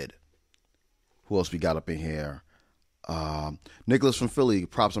hope you did. Who else we got up in here? Nicholas from Philly.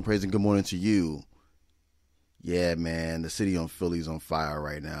 Props and praise and good morning to you. Yeah, man, the city on Philly's on fire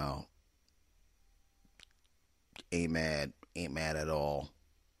right now. Ain't mad at all.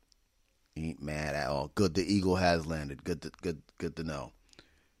 Ain't mad at all. Good, the eagle has landed. Good to know.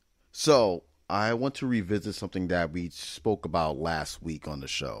 So I want to revisit something that we spoke about last week on the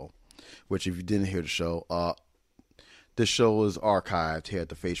show. Which, if you didn't hear the show, this show is archived here at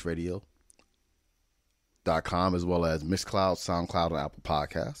thefaceradio.com as well as Mixcloud, SoundCloud, and Apple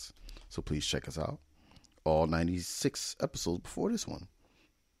Podcasts. So please check us out. All 96 episodes before this one.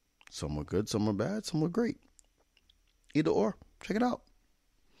 Some were good, some were bad, some were great. Either or. Check it out.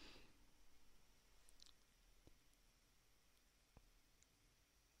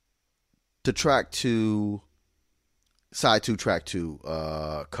 To track 2, side 2, track 2,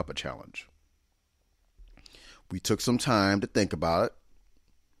 Cup of Challenge. We took some time to think about it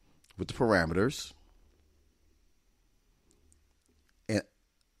with the parameters. And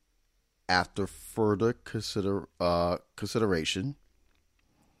after further consideration,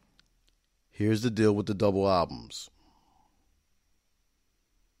 here's the deal with the double albums.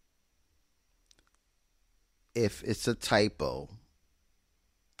 If it's a typo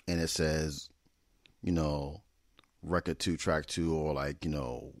and it says, record 2, track 2, or if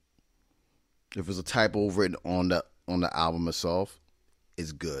it's a typo written on the album itself,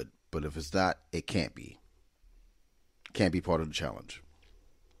 it's good. But if it's not, it can't be. Can't be part of the challenge.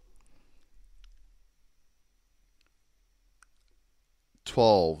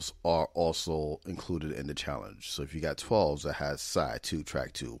 Twelves are also included in the challenge. So if you got 12s that has side 2,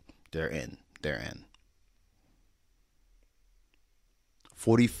 track 2, they're in.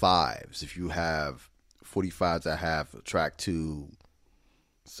 45s, if you have 45s that have track 2,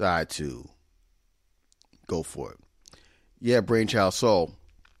 side 2, go for it. Yeah, Brainchild. So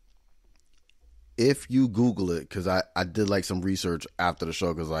if you Google it, because I did some research after the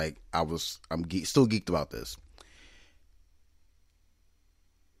show, because I'm still geeked about this.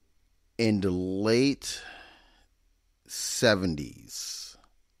 In the late 70s,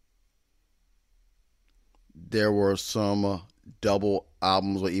 there were some double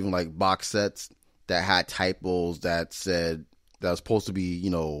albums or even box sets that had typos that said that was supposed to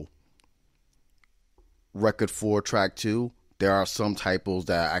be, record 4, track 2. There are some typos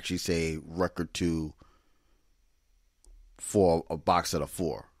that actually say record 2 for a box set of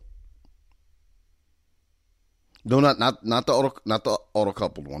 4. No, not the auto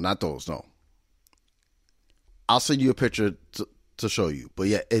coupled one, not those. No, I'll send you a picture to show you. But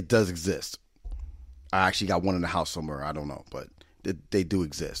yeah, it does exist. I actually got one in the house somewhere. I don't know, but they do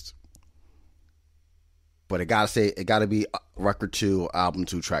exist. But it gotta be record 2, album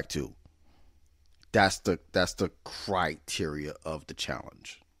 2, track 2. That's the criteria of the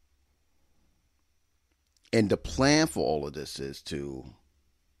challenge. And the plan for all of this is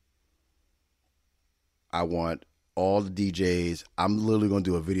I want all the DJs. I'm literally going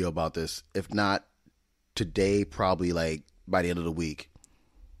to do a video about this. If not today, probably by the end of the week.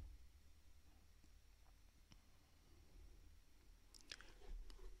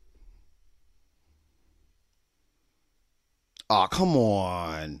 Oh, come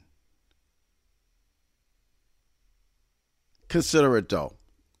on. Consider it, though.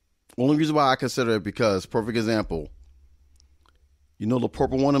 Only reason why I consider it because, perfect example, the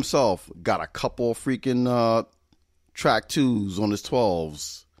purple one himself got a couple of freaking track 2s on his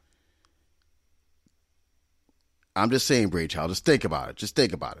 12s. I'm just saying, Brainchild, just think about it. Just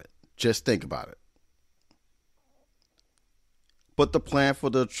think about it. But the plan for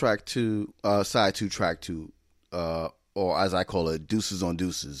the track 2, side 2, track 2, or as I call it, deuces on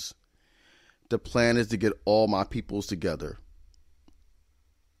deuces. The plan is to get all my peoples together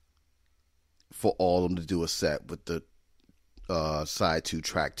for all of them to do a set with the side 2,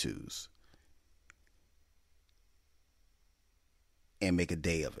 track 2s. And make a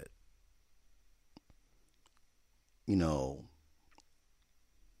day of it.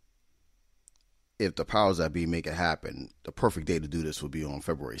 If the powers that be make it happen, the perfect day to do this would be on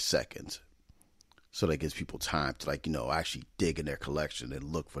February 2nd. So that gives people time to actually dig in their collection and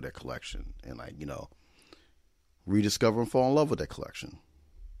look for their collection and rediscover and fall in love with their collection.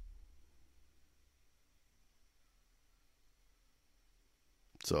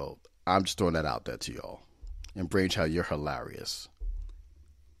 So I'm just throwing that out there to y'all. And Brainchild, you're hilarious.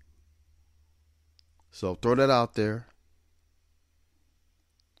 So throw that out there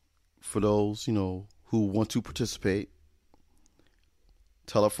for those, who want to participate.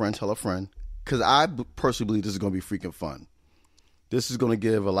 Tell a friend. Because I personally believe this is going to be freaking fun. This is going to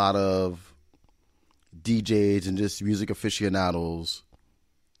give a lot of DJs and just music aficionados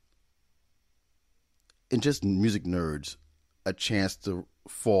and just music nerds a chance to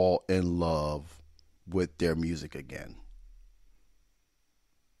fall in love with their music again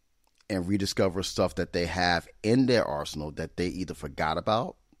and rediscover stuff that they have in their arsenal that they either forgot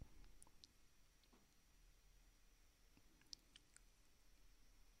about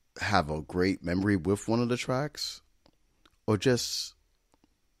have a great memory with one of the tracks, or just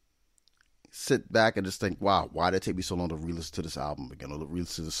sit back and just think, wow, why did it take me so long to re-listen to this album again or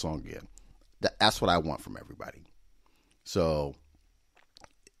re-listen to this song again? That's what I want from everybody. So,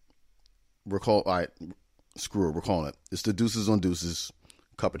 we're calling it. It's the Deuces on Deuces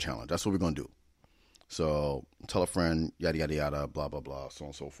Cup of Challenge. That's what we're going to do. So, tell a friend, yada, yada, yada, blah, blah, blah, so on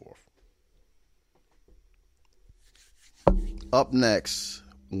and so forth. Up next,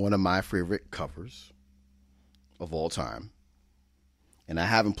 one of my favorite covers of all time. And I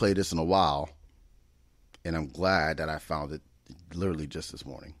haven't played this in a while, and I'm glad that I found it literally just this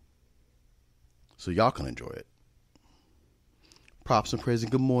morning. So y'all can enjoy it. Props and praise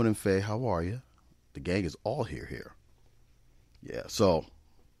and good morning, Faye. How are you? The gang is all here. Yeah, so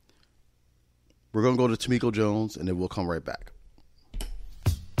we're going to go to Tamiko Jones, and then we'll come right back.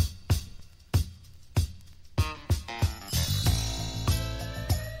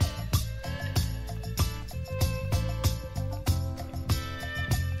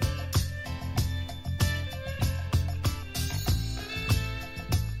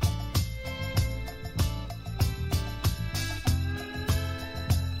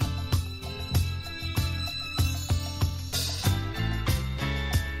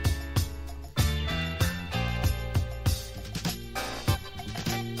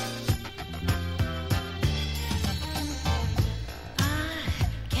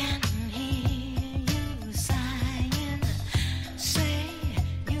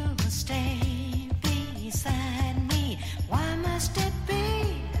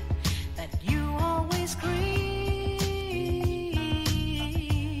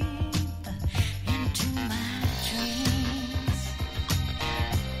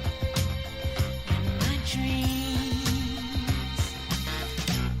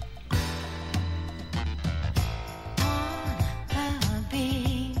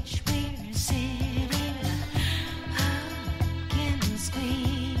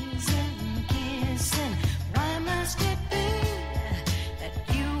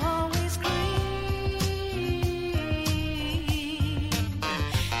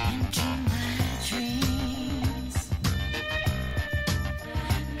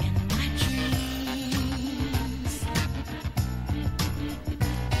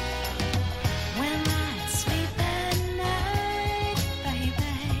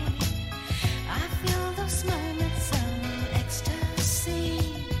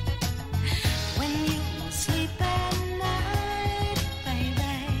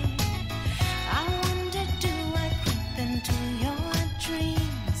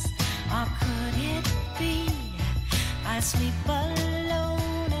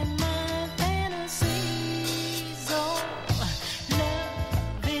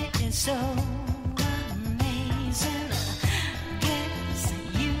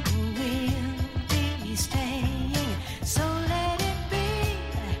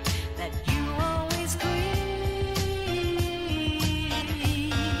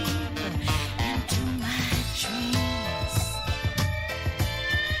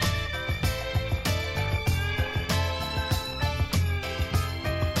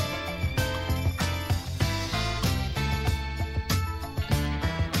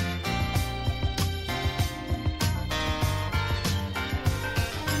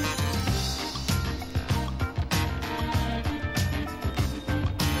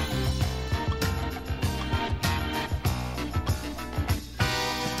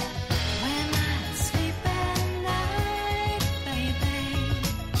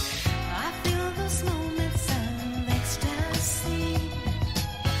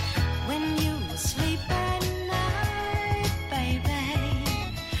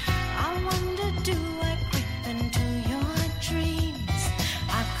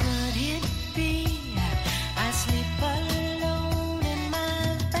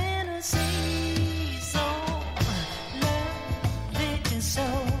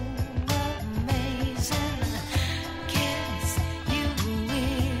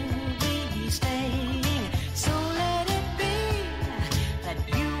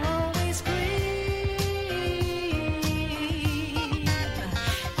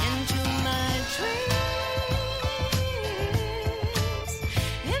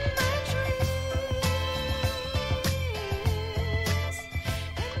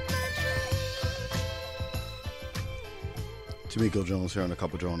 Tamiko Jones here on the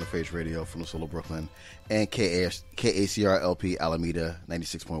Cup of J.O.E on the Face Radio from the Solo Brooklyn and KACR LP Alameda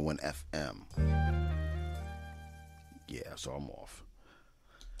 96.1 FM. Yeah, so I'm off.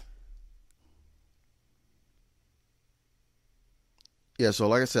 Yeah, so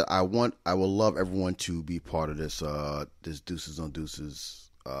like I said, I would love everyone to be part of this this Deuces on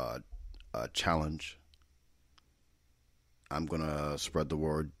Deuces challenge. I'm gonna spread the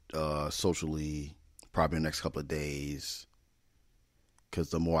word socially probably in the next couple of days, because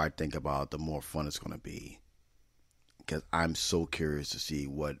the more I think about it, the more fun it's gonna be. Because I'm so curious to see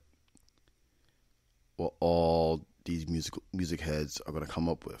what all these music heads are gonna come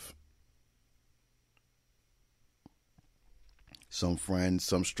up with. Some friends,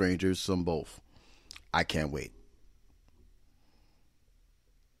 some strangers, some both. I can't wait.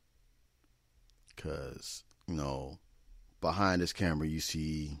 Because, behind this camera, you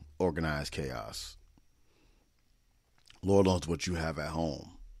see organized chaos. Lord knows what you have at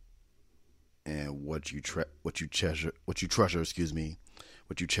home, and what you treasure. What you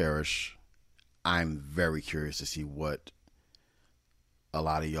cherish. I'm very curious to see what a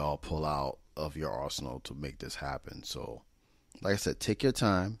lot of y'all pull out of your arsenal to make this happen. So, like I said, take your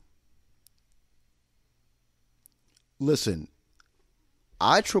time. Listen,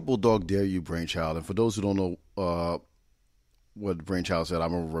 I triple dog dare you, Brainchild. And for those who don't know what Brainchild said, I'm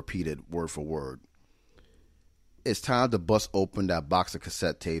going to repeat it word for word. It's time to bust open that box of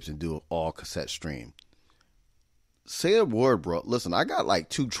cassette tapes and do an all cassette stream. Say a word, bro. Listen, I got like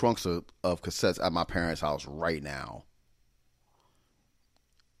 2 trunks of cassettes at my parents' house right now.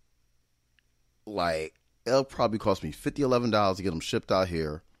 Like, it'll probably cost me $50, $11 to get them shipped out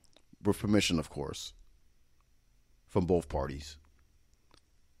here, with permission, of course, from both parties.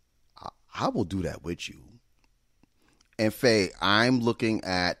 I will do that with you. And Faye, I'm looking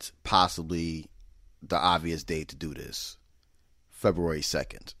at possibly the obvious date to do this, February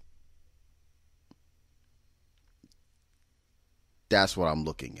 2nd. That's what I'm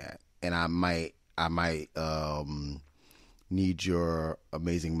looking at. And I might need your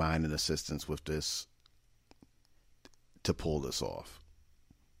amazing mind and assistance with this to pull this off.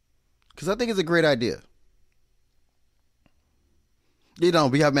 Because I think it's a great idea. We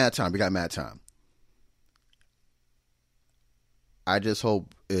have mad time. I just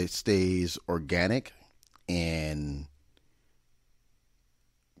hope it stays organic and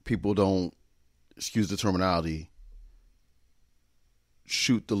people don't, excuse the terminology,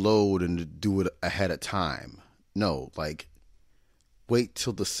 shoot the load and do it ahead of time. No, like, wait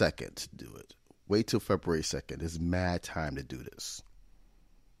till the 2nd to do it. Wait till February 2nd. It's mad time to do this.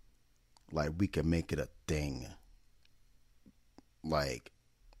 Like, we can make it a thing. Like,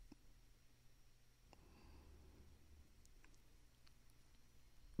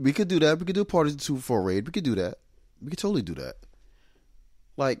 we could do that. We could do parties 2 for a raid. We could do that. We could totally do that.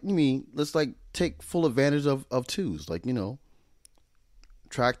 Like, let's like take full advantage of 2s. Like,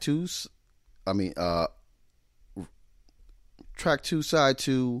 track 2s. Track 2, side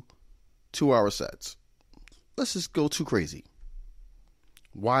 2, 2-hour sets. Let's just go too crazy.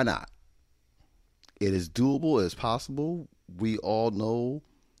 Why not? It is doable. It is possible. We all know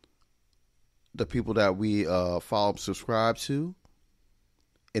the people that we follow and subscribe to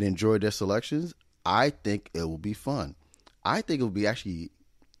and enjoy their selections. I think it will be fun. I think it will be actually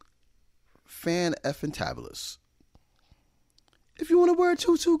fan-effing-tabulous. If you want to wear a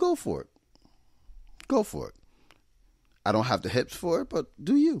tutu, go for it. Go for it. I don't have the hips for it, but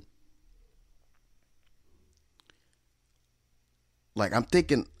do you? Like, I'm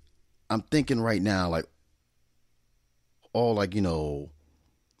thinking right now, like, all, like, imagine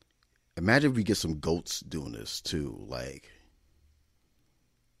if we get some goats doing this too. Like,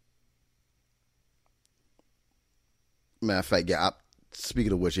 matter of fact, yeah,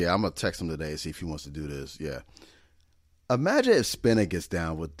 speaking of which, yeah, I'm going to text him today and see if he wants to do this. Yeah. Imagine if Spinner gets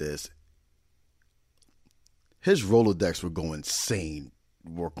down with this. His Rolodex would go insane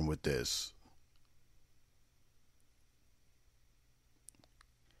working with this.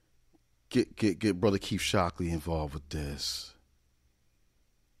 Get Brother Keith Shockley involved with this.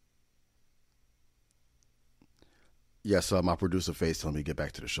 Yes, my producer Faye's telling me to get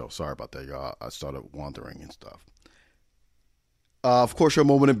back to the show. Sorry about that, y'all. I started wandering and stuff. Of course, your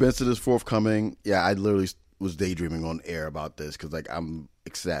moment in Benson is forthcoming. Yeah, I literally was daydreaming on air about this because, like, I'm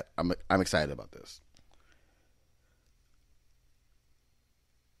excited about this.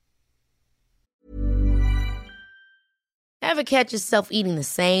 Ever catch yourself eating the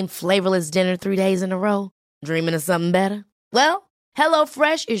same flavorless dinner 3 days in a row? Dreaming of something better? Well,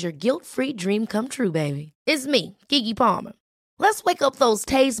 HelloFresh is your guilt-free dream come true, baby. It's me, Keke Palmer. Let's wake up those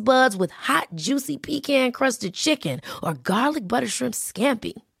taste buds with hot, juicy pecan-crusted chicken or garlic butter shrimp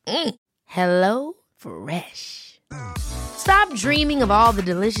scampi. Hello Fresh. Stop dreaming of all the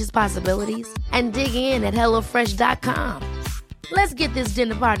delicious possibilities and dig in at HelloFresh.com. Let's get this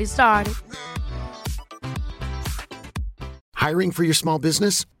dinner party started. Hiring for your small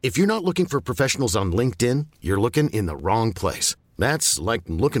business? If you're not looking for professionals on LinkedIn, you're looking in the wrong place. That's like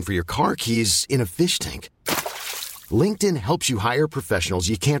looking for your car keys in a fish tank. LinkedIn helps you hire professionals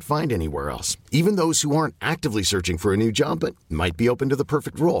you can't find anywhere else, even those who aren't actively searching for a new job but might be open to the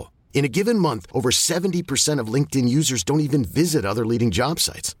perfect role. In a given month, over 70% of LinkedIn users don't even visit other leading job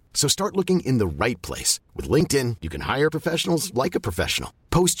sites. So start looking in the right place. With LinkedIn, you can hire professionals like a professional.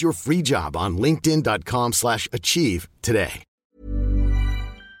 Post your free job on linkedin.com/achieve today.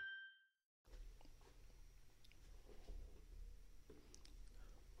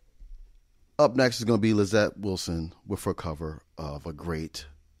 Up next is going to be Lizette Wilson with her cover of a great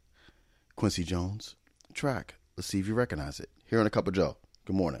Quincy Jones track. Let's see if you recognize it. Here on A Cup of Joe.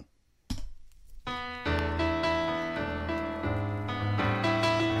 Good morning.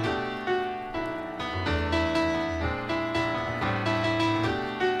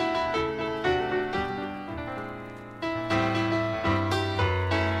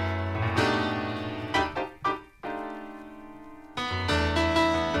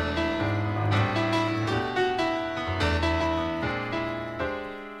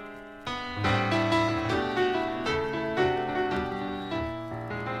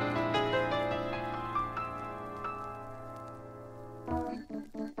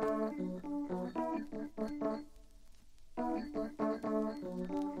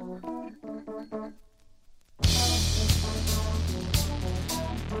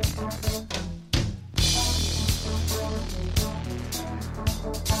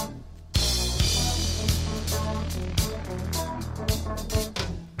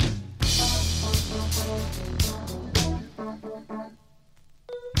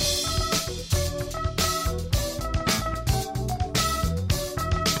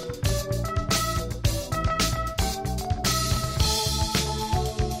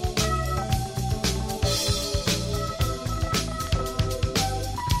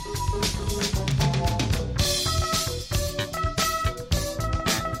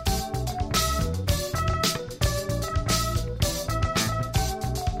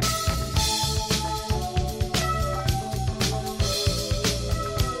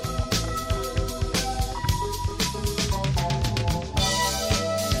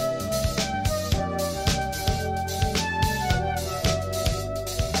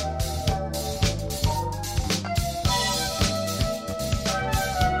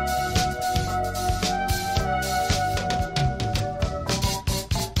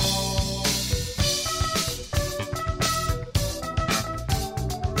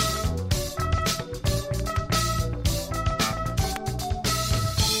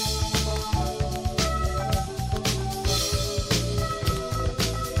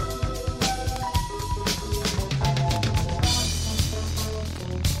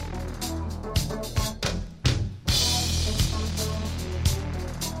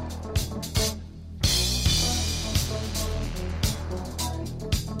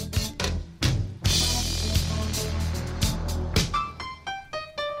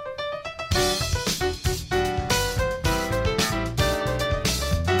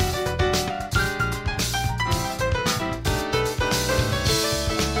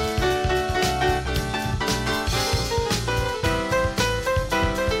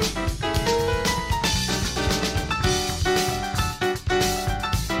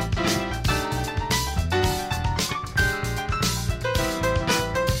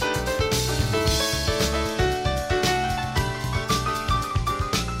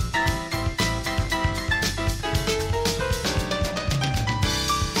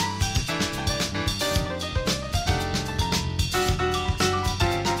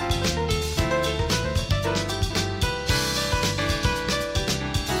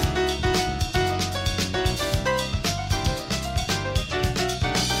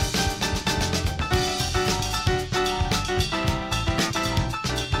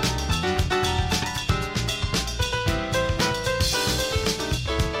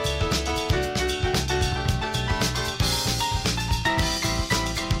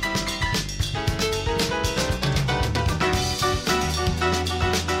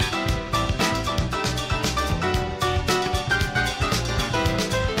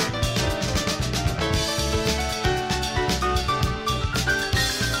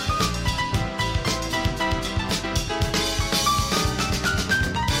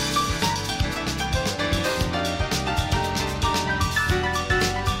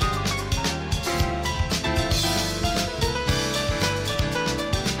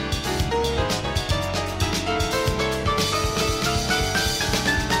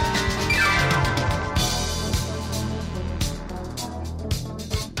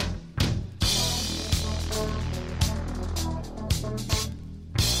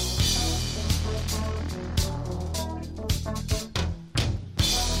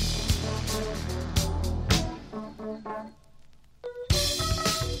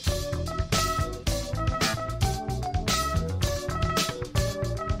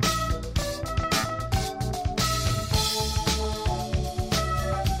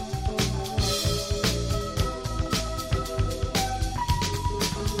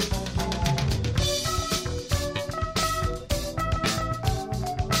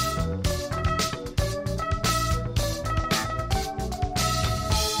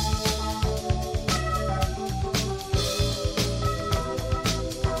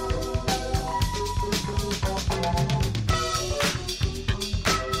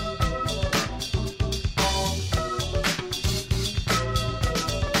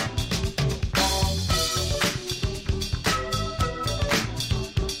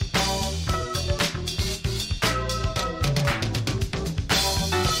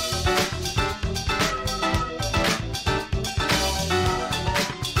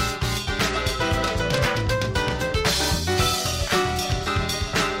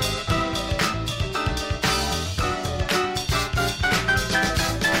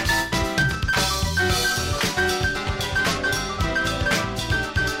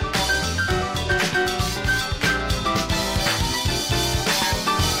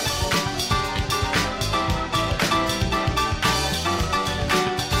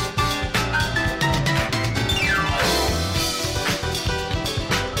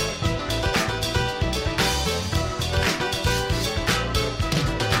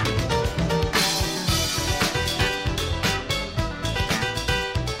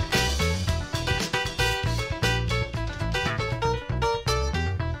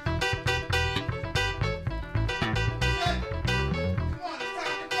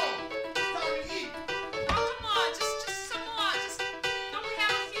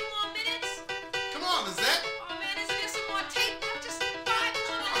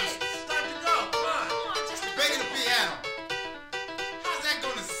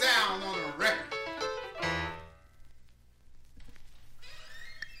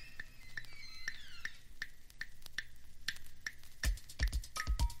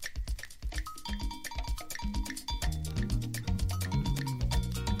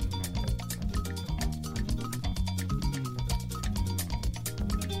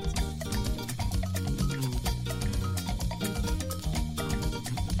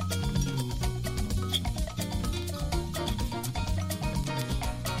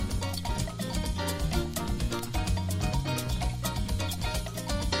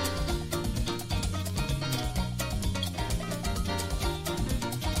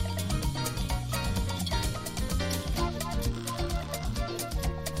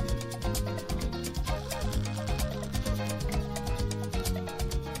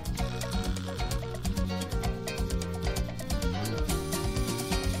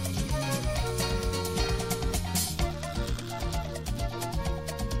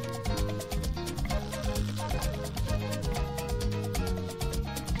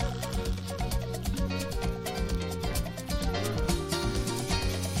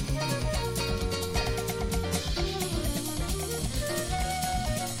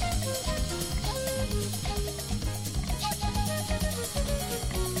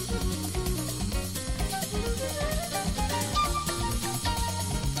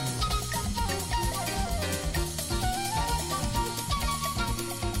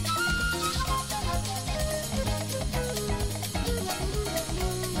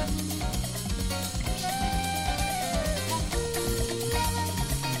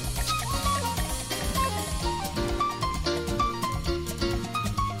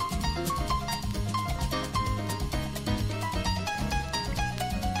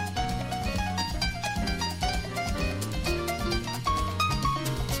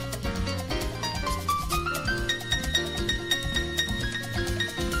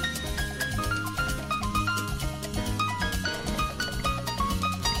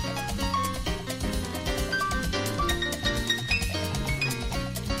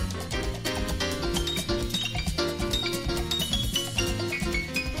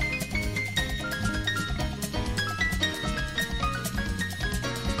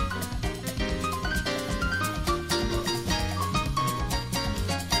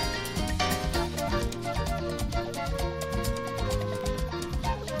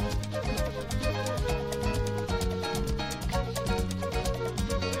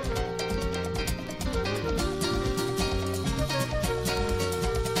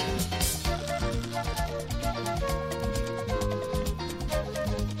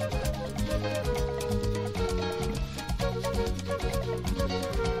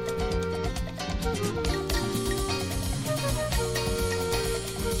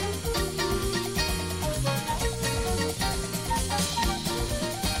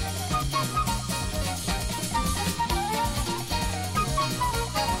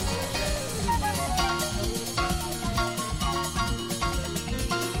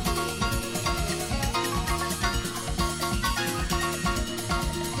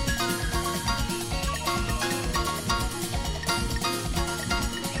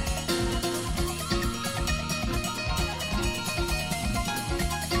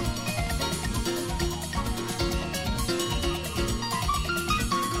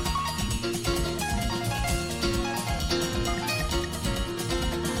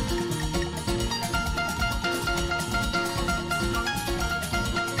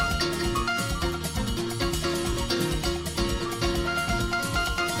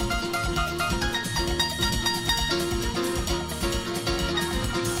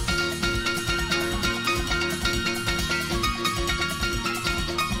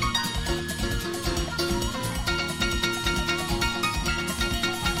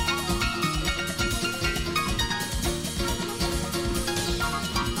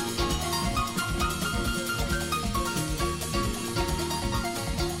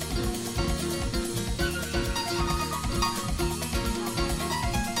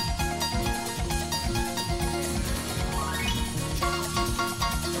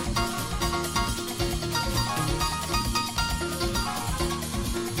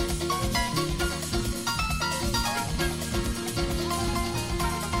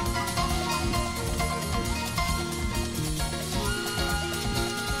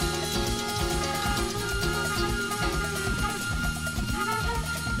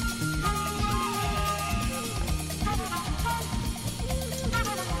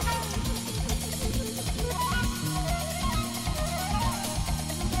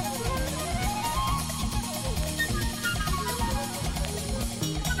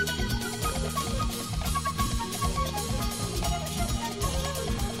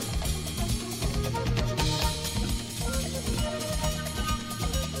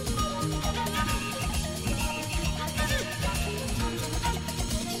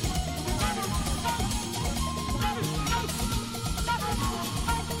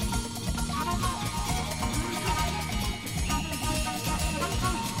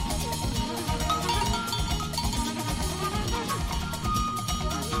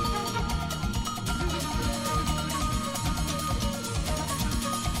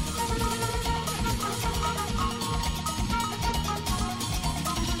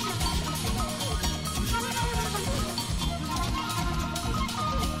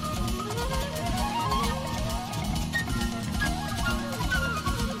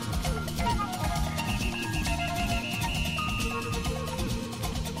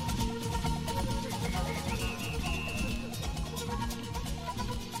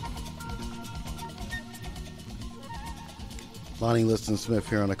 Lonnie Liston Smith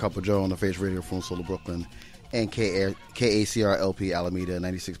here on a Cup of Joe on the Face Radio from Solo Brooklyn and KACR-LP Alameda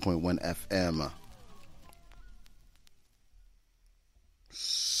 96.1 FM.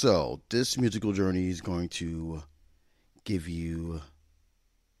 So, this musical journey is going to give you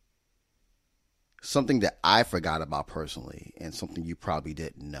something that I forgot about personally and something you probably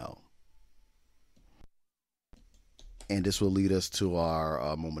didn't know. And this will lead us to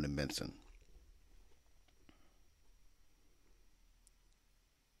our moment in Benson.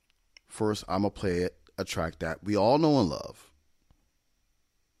 First, I'm going to play a track that we all know and love.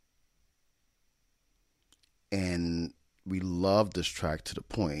 And we love this track to the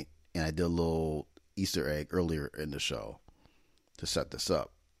point, and I did a little Easter egg earlier in the show to set this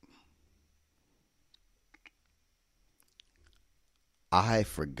up. I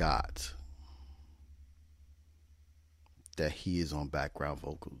forgot that he is on background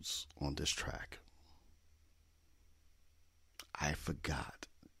vocals on this track. I forgot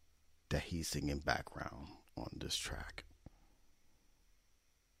that he's singing background on this track.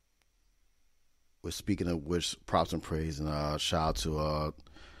 We're speaking of which, props and praise and shout out to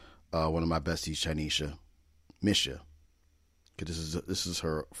one of my besties, Shanisha, Misha, because this is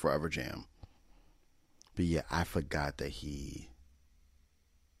her forever jam. But yeah, I forgot that he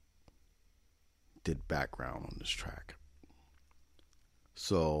did background on this track.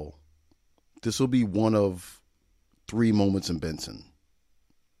 So this will be one of 3 moments in Benson.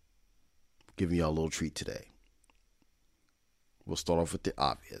 Giving y'all a little treat today. We'll start off with the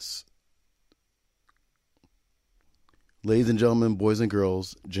obvious. Ladies and gentlemen, boys and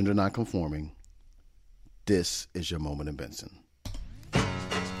girls, gender non-conforming, this is your moment in Benson.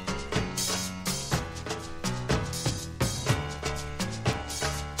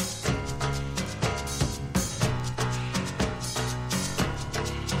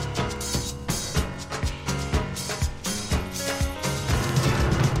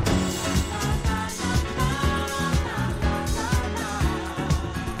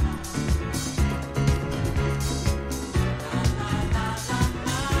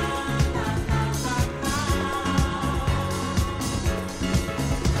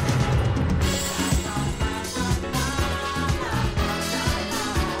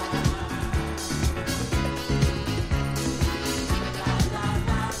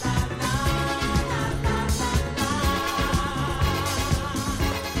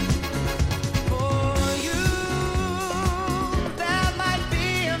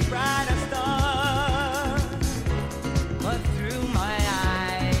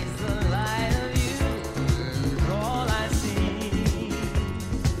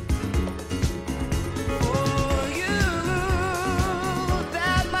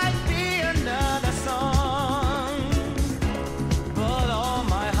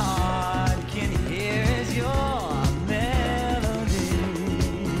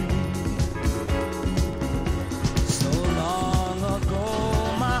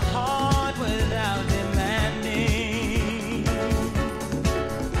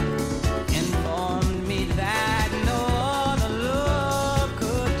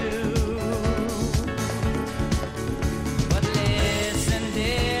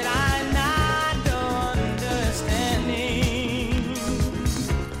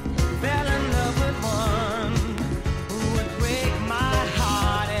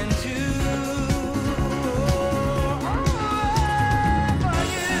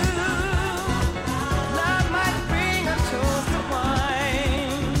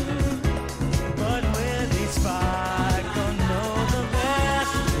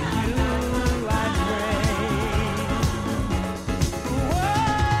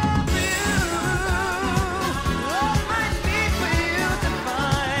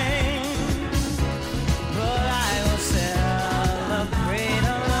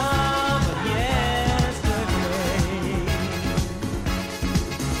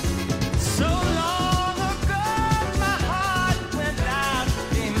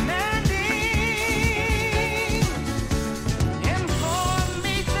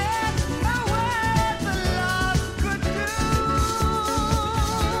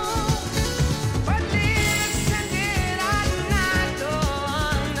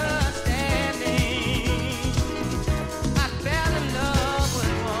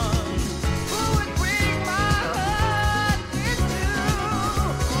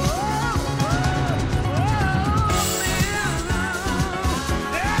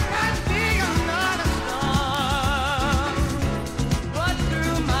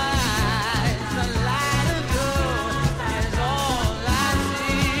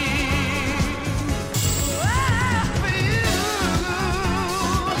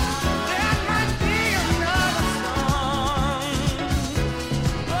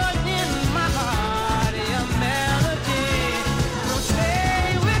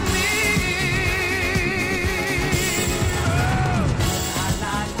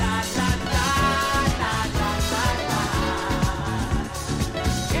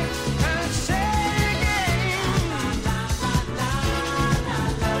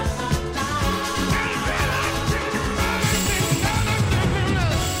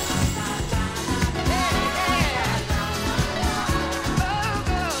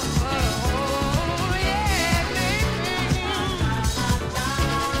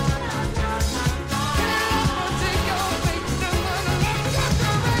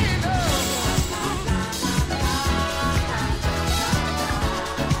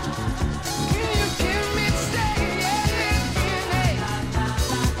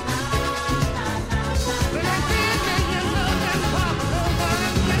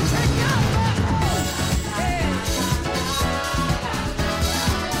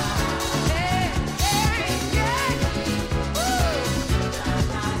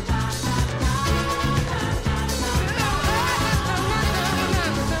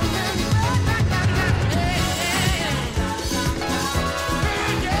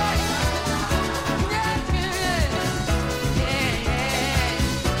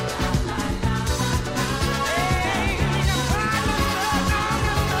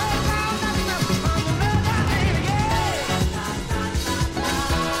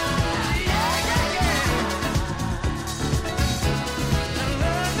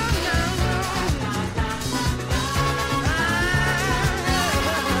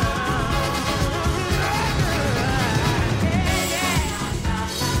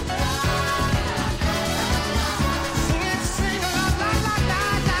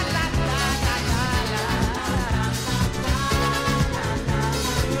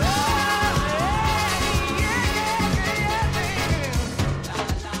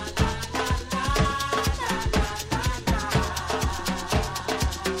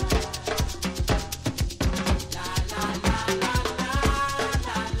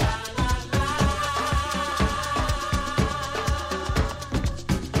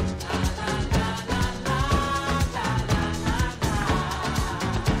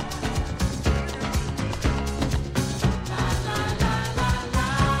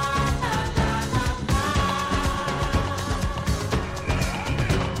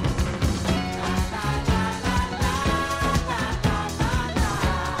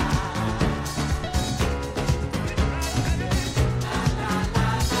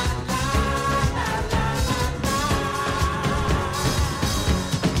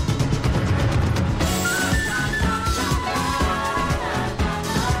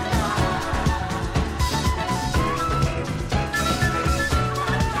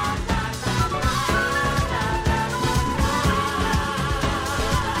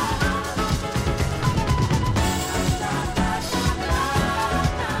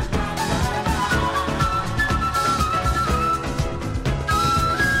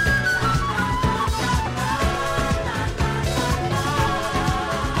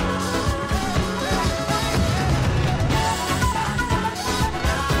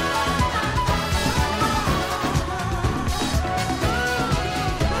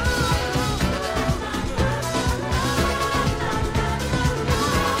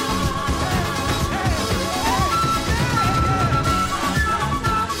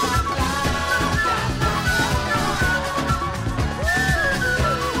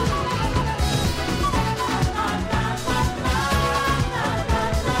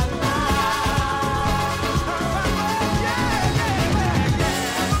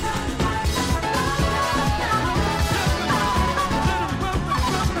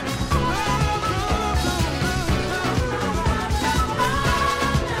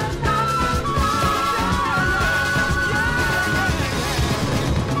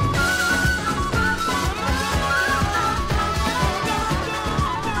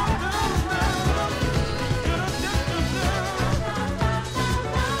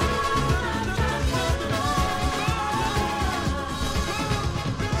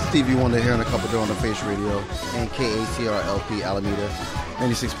 Stevie Wonder here on a Cup of J.O.E on the Face Radio and KACR-LP Alameda,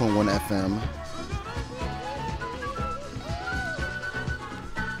 96.1 FM.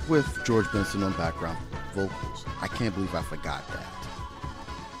 With George Benson on background vocals. I can't believe I forgot that.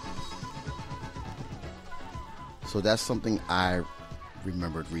 So that's something I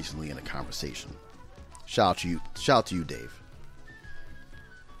remembered recently in a conversation. Shout out to you, Dave.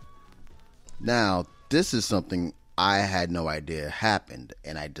 Now, this is something I had no idea happened,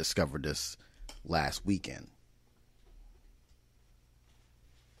 and I discovered this last weekend.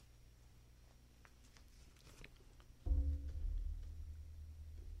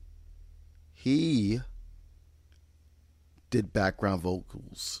 He did background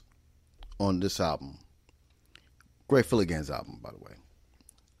vocals on this album. Grateful Again's album, by the way.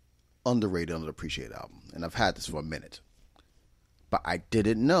 Underrated, underappreciated album. And I've had this for a minute. But I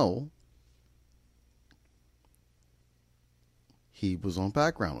didn't know he was on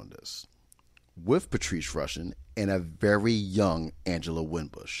background on this. With Patrice Rushen and a very young Angela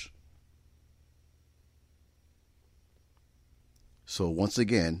Winbush. So once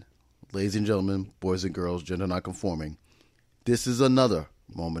again, ladies and gentlemen, boys and girls, gender non-conforming, this is another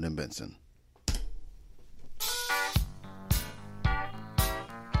moment in Benson.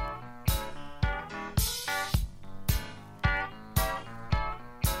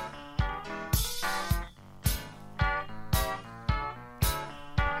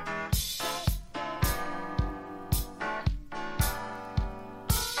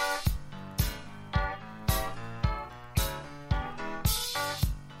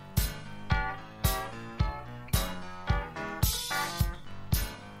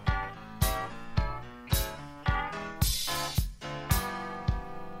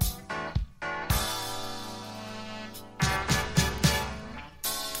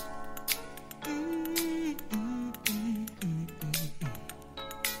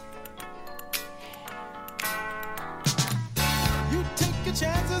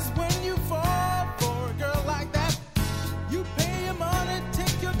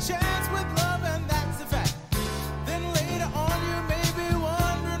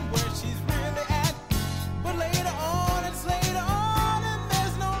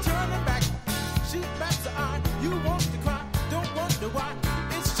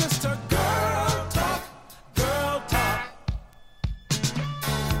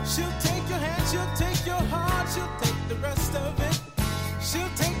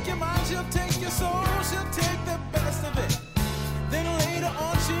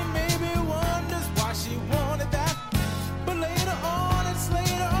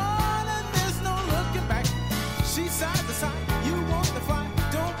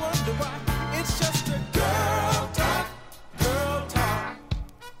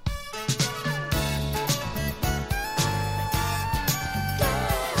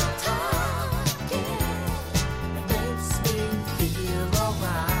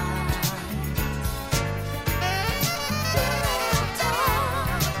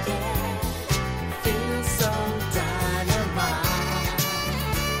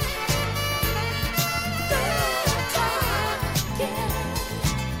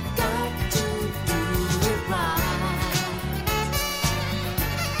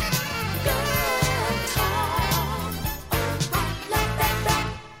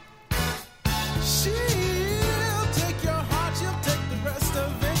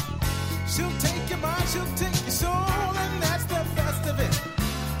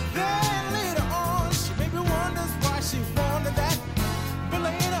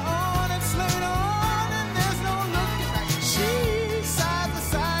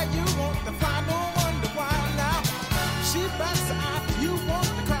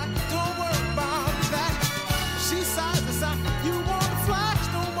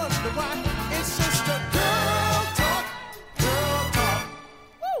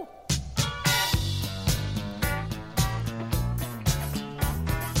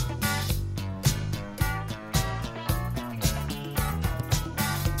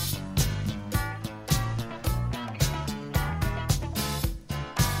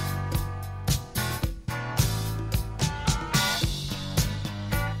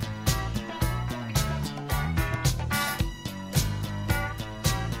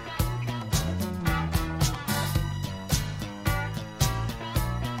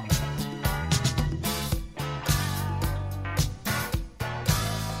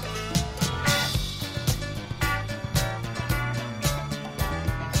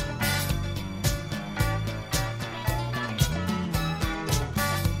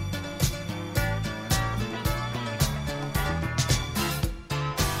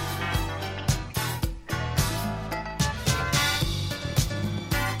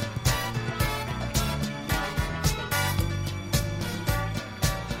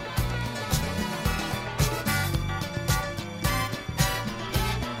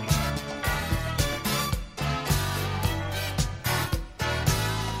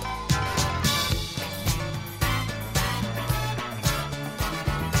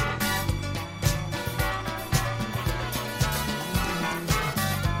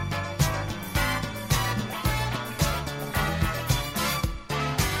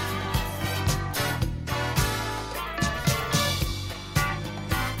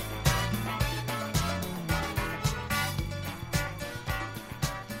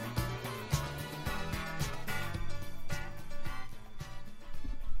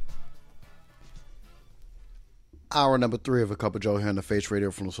 Hour number 3 of A Cup of Joe here on the Face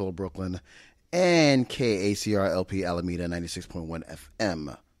Radio from the Soul of Brooklyn and KACR-LP Alameda 96.1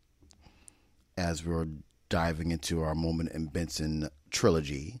 FM. As we're diving into our Moment in Benson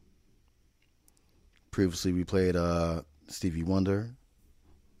trilogy. Previously we played Stevie Wonder,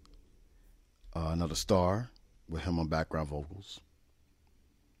 Another Star, with him on background vocals.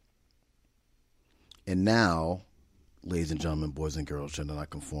 And now, ladies and gentlemen, boys and girls, gender not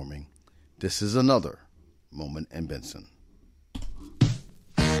conforming, this is another Moment in Benson.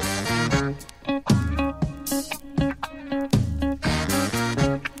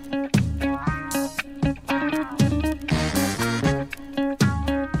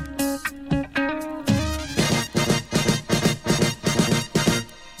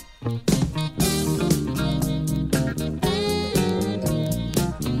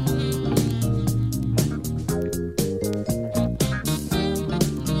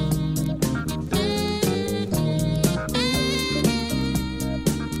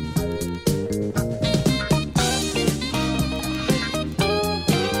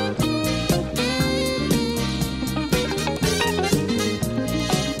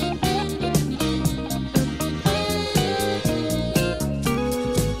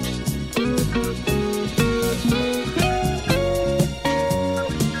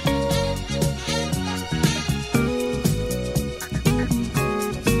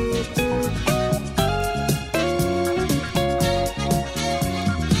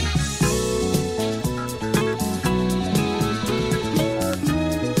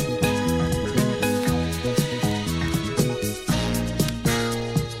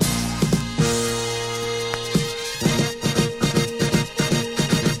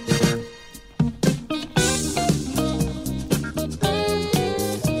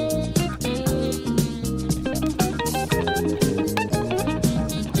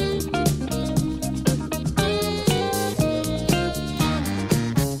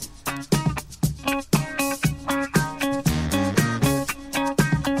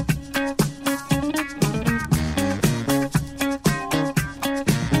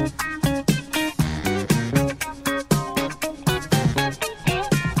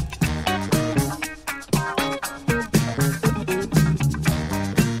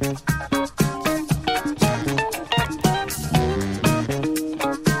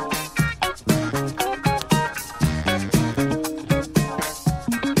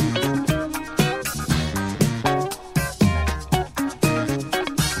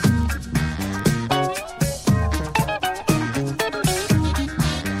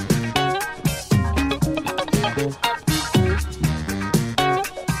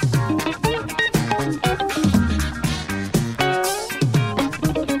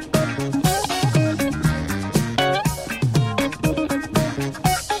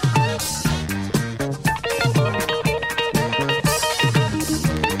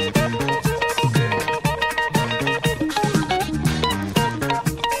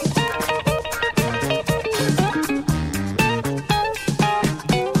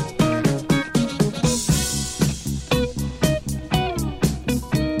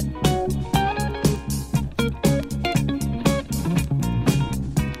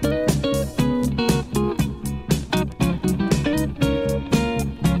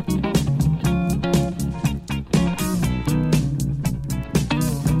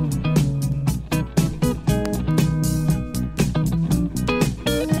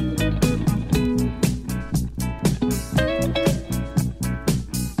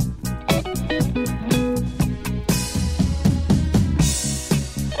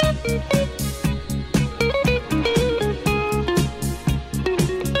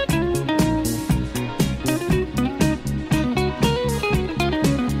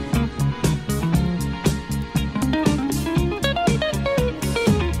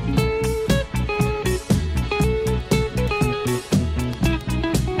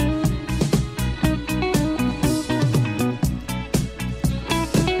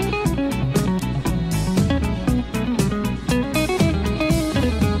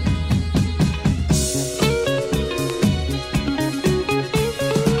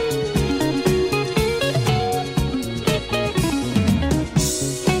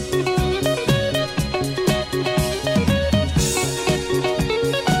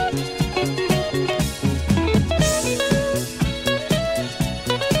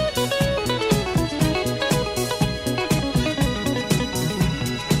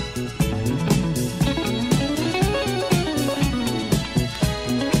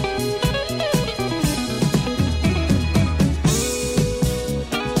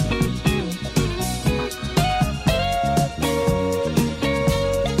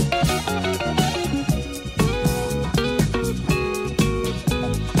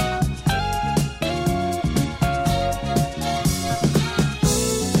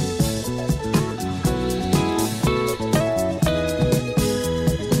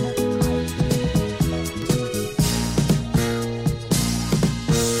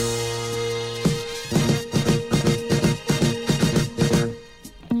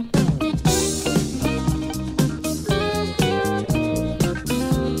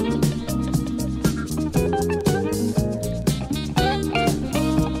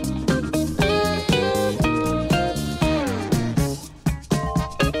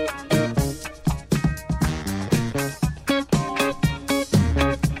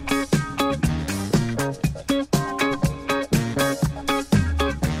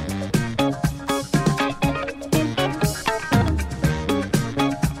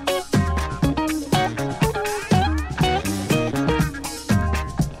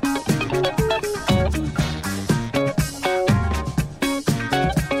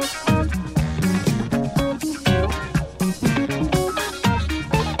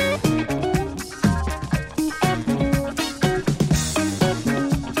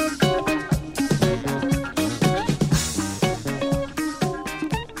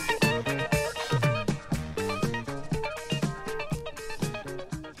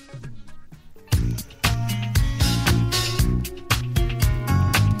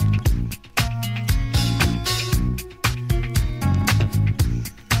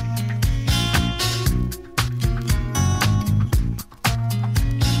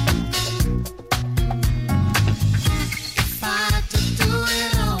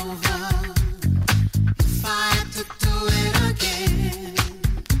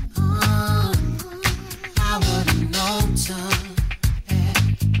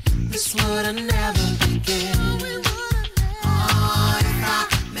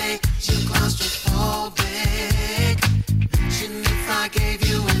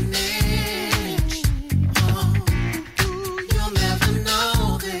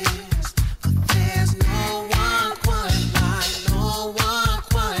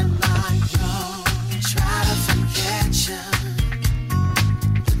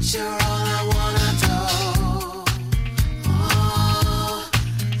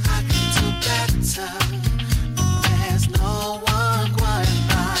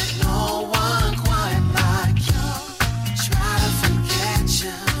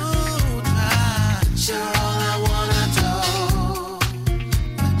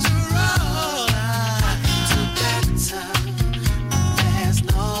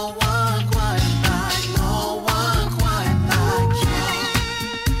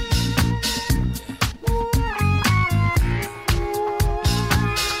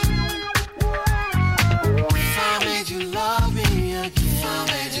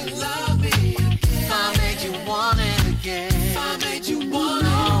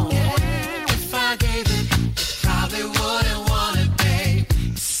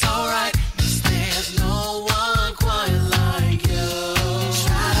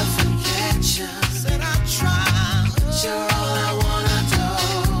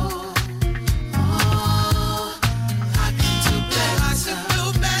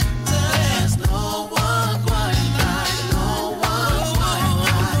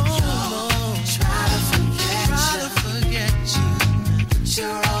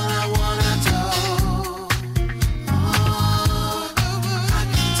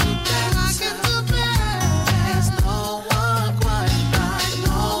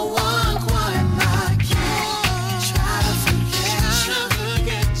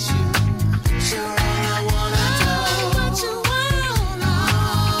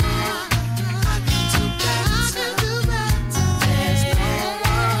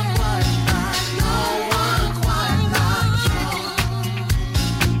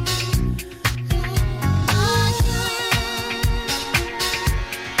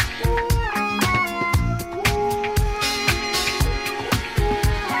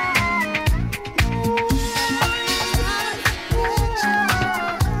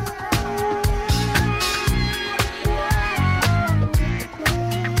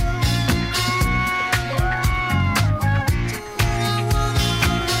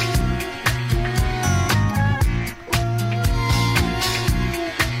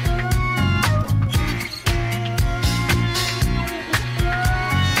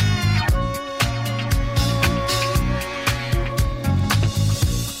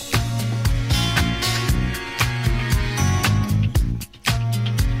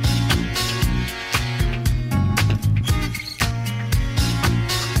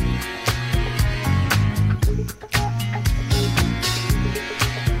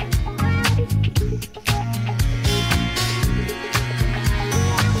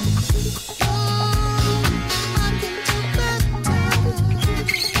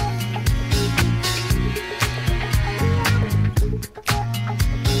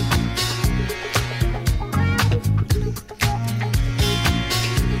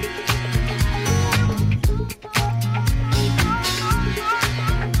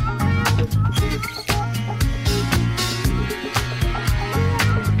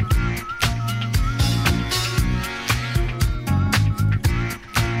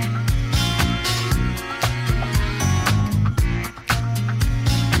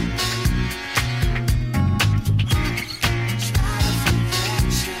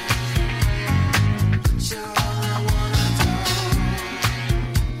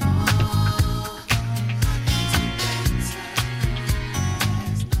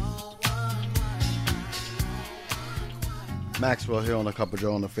 Maxwell here on the Cup of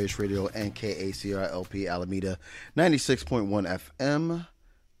J.O.E. on the Face Radio and KACR-LP Alameda 96.1 FM.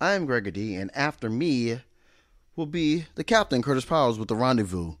 I am Gregor D, and after me will be the captain, Curtis Powers, with The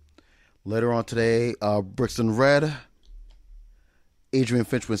Rendezvous. Later on today, Brixton Red, Adrian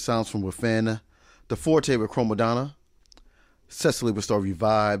Finch with Sounds From Within, The Forte with Chromodonna, Cecily with Story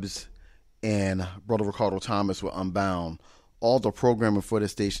Vibes, and Brother Ricardo Thomas with Unbound. All the programming for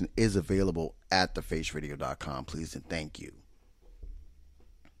this station is available at thefaceradio.com. Please and thank you.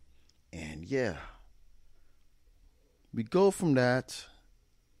 And yeah, we go from that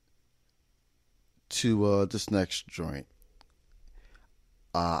to this next joint.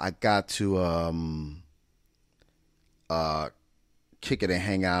 I got to kick it and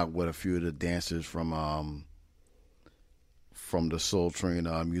hang out with a few of the dancers from the Soul Train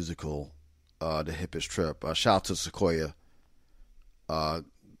musical, The Hippest Trip. Shout out to Sequoia,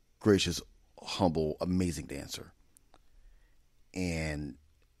 gracious, humble, amazing dancer. And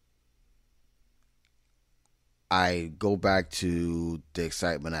I go back to the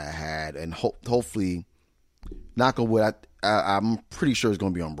excitement I had, and hopefully, knock on wood, I'm pretty sure it's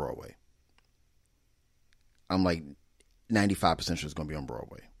going to be on Broadway. I'm like 95% sure it's going to be on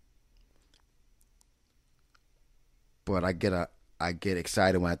Broadway. But I get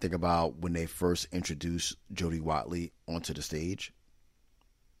excited when I think about when they first introduced Jodie Watley onto the stage.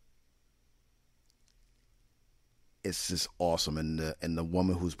 It's just awesome, and the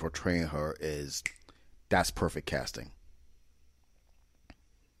woman who's portraying her that's perfect casting.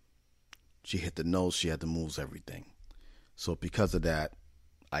 She hit the notes, she had the moves, everything. So because of that,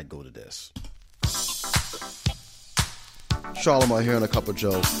 I go to this. Charlamagne here on a Cup of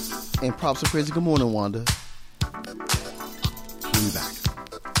Joe. And props and crazy. Good morning, Wanda. We'll be back.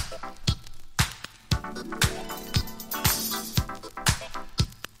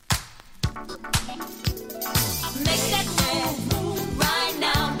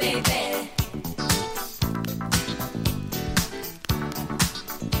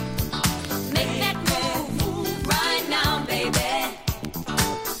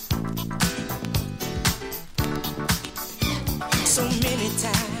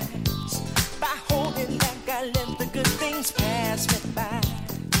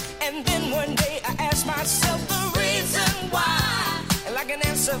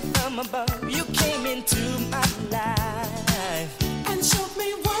 From above, you came into my life and showed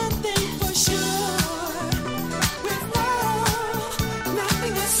me one thing for sure. With love,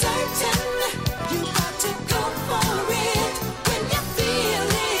 nothing is certain. You got to go for it when you feel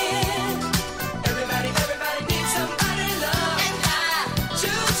it. Everybody needs somebody to love, and I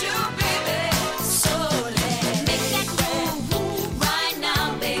choose you, baby. So let's make that move right now,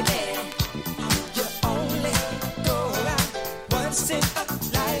 baby. You only go around once in a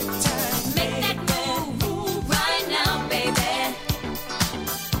lifetime. Make that move right now, baby.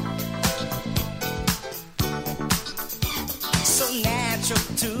 So natural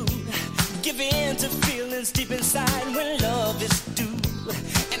to give in to feelings deep inside when love is due.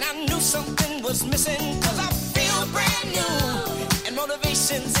 And I knew something was missing, 'cause I feel brand new. And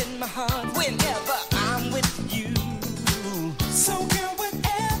motivation's in my heart whenever I'm with you. So girl,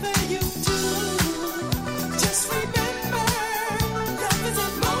 whatever you do, just remember, love is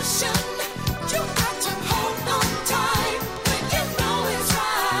emotion. You got to hold on tight when you know it's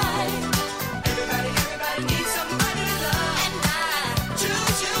right. Everybody needs somebody to love, and I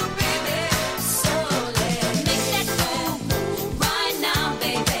choose you, baby. So let's make that move right now,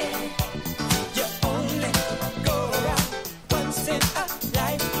 baby. You only go around once in a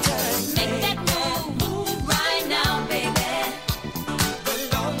lifetime. Make that move right now.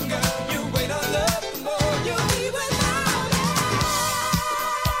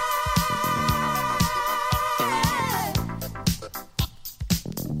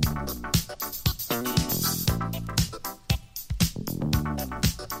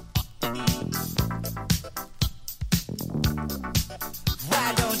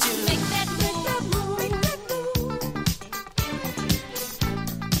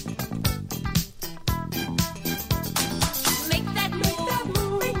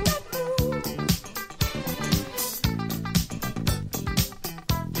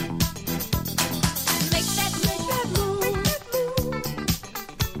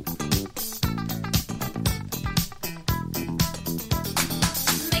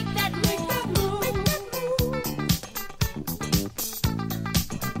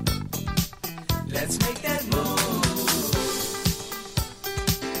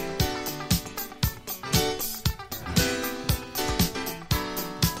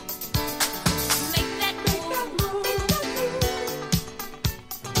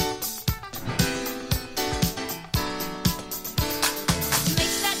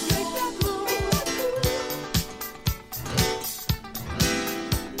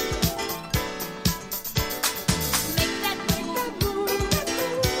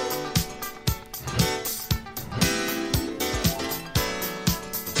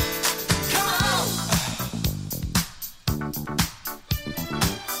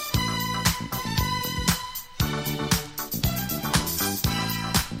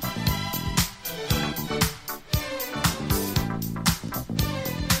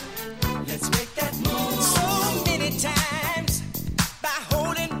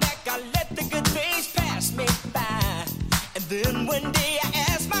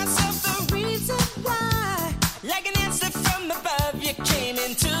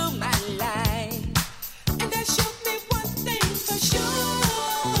 into my life. And that showed me one thing for sure.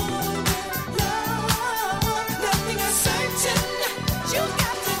 Love, nothing is certain. You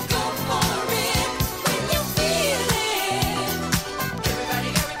got to go for it when you feel it.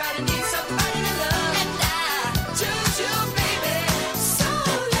 Everybody needs somebody to love. And I choose you, baby. So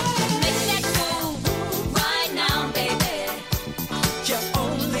let's make that move right now, baby. You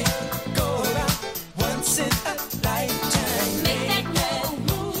only go around once in a lifetime. Make that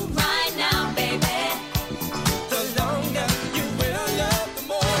move right now, baby. The longer you will love, the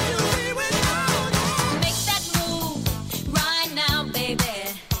more you will know. Make that move right now, baby.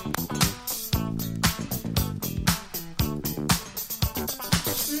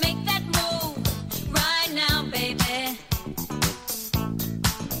 Make that move right now, baby.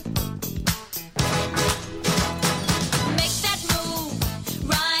 Make that move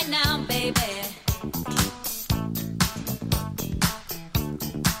right now, baby.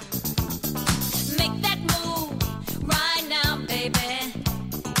 Make that move right now, baby.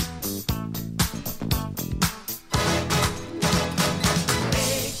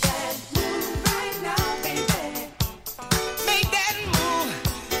 Make that move right now, baby. Make that move.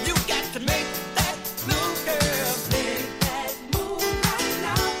 You got to make that move, girl. Make that move right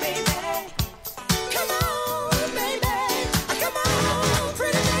now, baby. Come on, baby. Come on,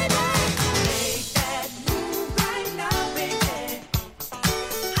 pretty baby. Make that move right now, baby.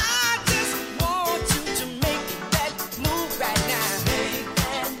 I just want you to make that move right now. Make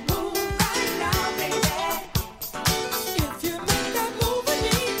that move right now, baby. If you make that move with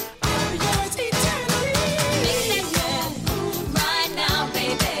me, I'll be yours eternally. Make that move right now,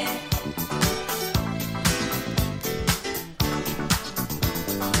 baby.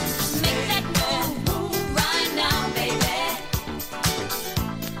 Make that move right now, baby.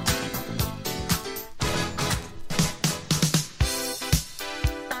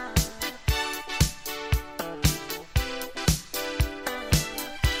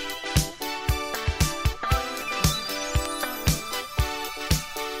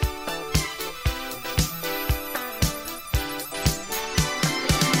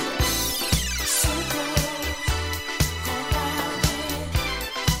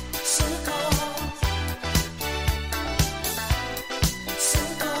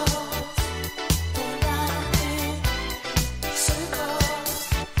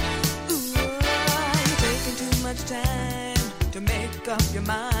 Taking too much time to make up your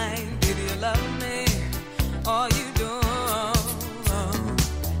mind. Baby, you love me, or you don't.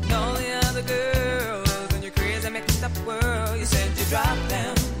 And all the other girls in your crazy mixed up world, you said you dropped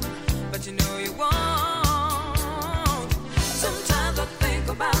them, but you know you won't. Sometimes I think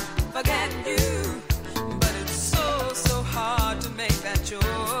about forgetting you, but it's so hard to make that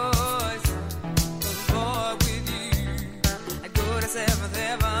choice. 'Cause boy, with you, I go to 7th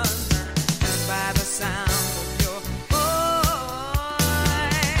heaven just by the sound of your voice.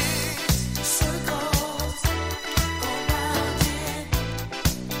 Circles go round in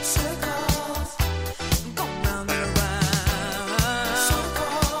circles, go round and around.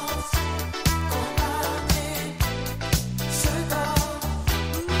 Circles go round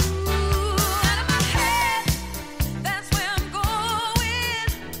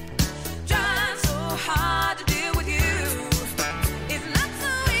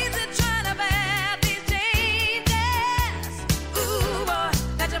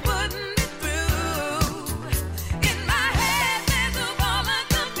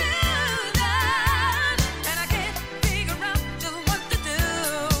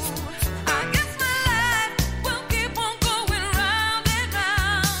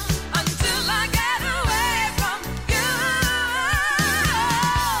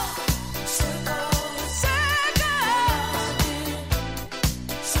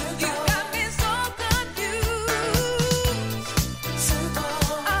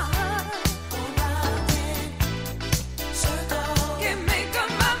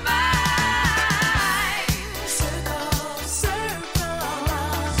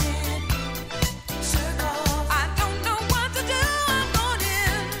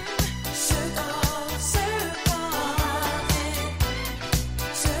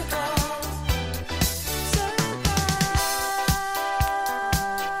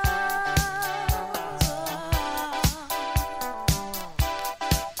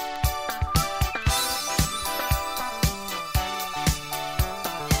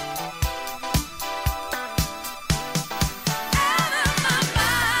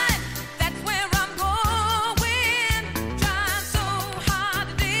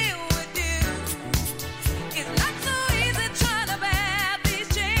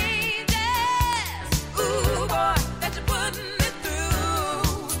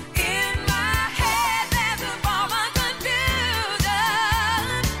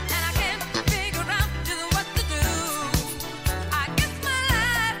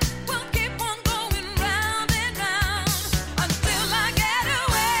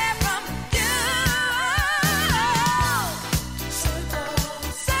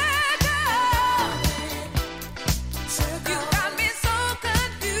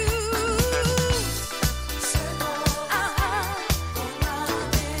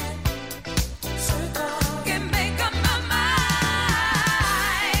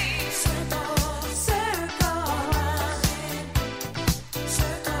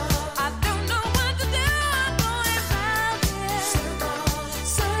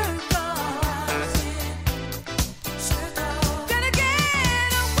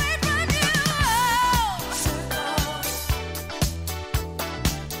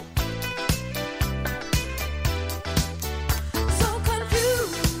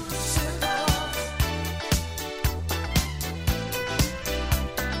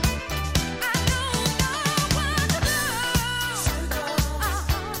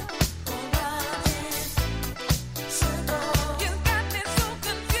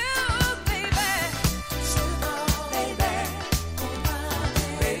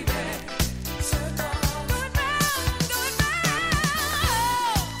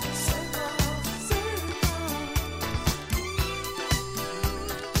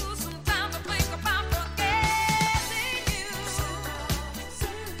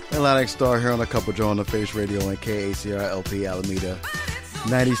Atlantic Star here on the Cup of J.O.E. on the Face Radio and KACR-LP Alameda,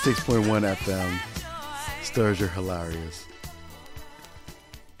 96.1 FM. Stirs your hilarious.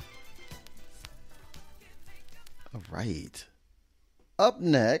 All right. Up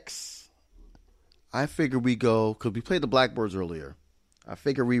next, I figure we go, because we played the Blackbirds earlier. I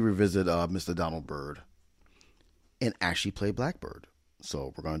figure we revisit Mr. Donald Byrd and actually play Blackbird.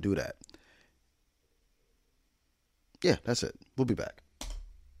 So we're going to do that. Yeah, that's it. We'll be back.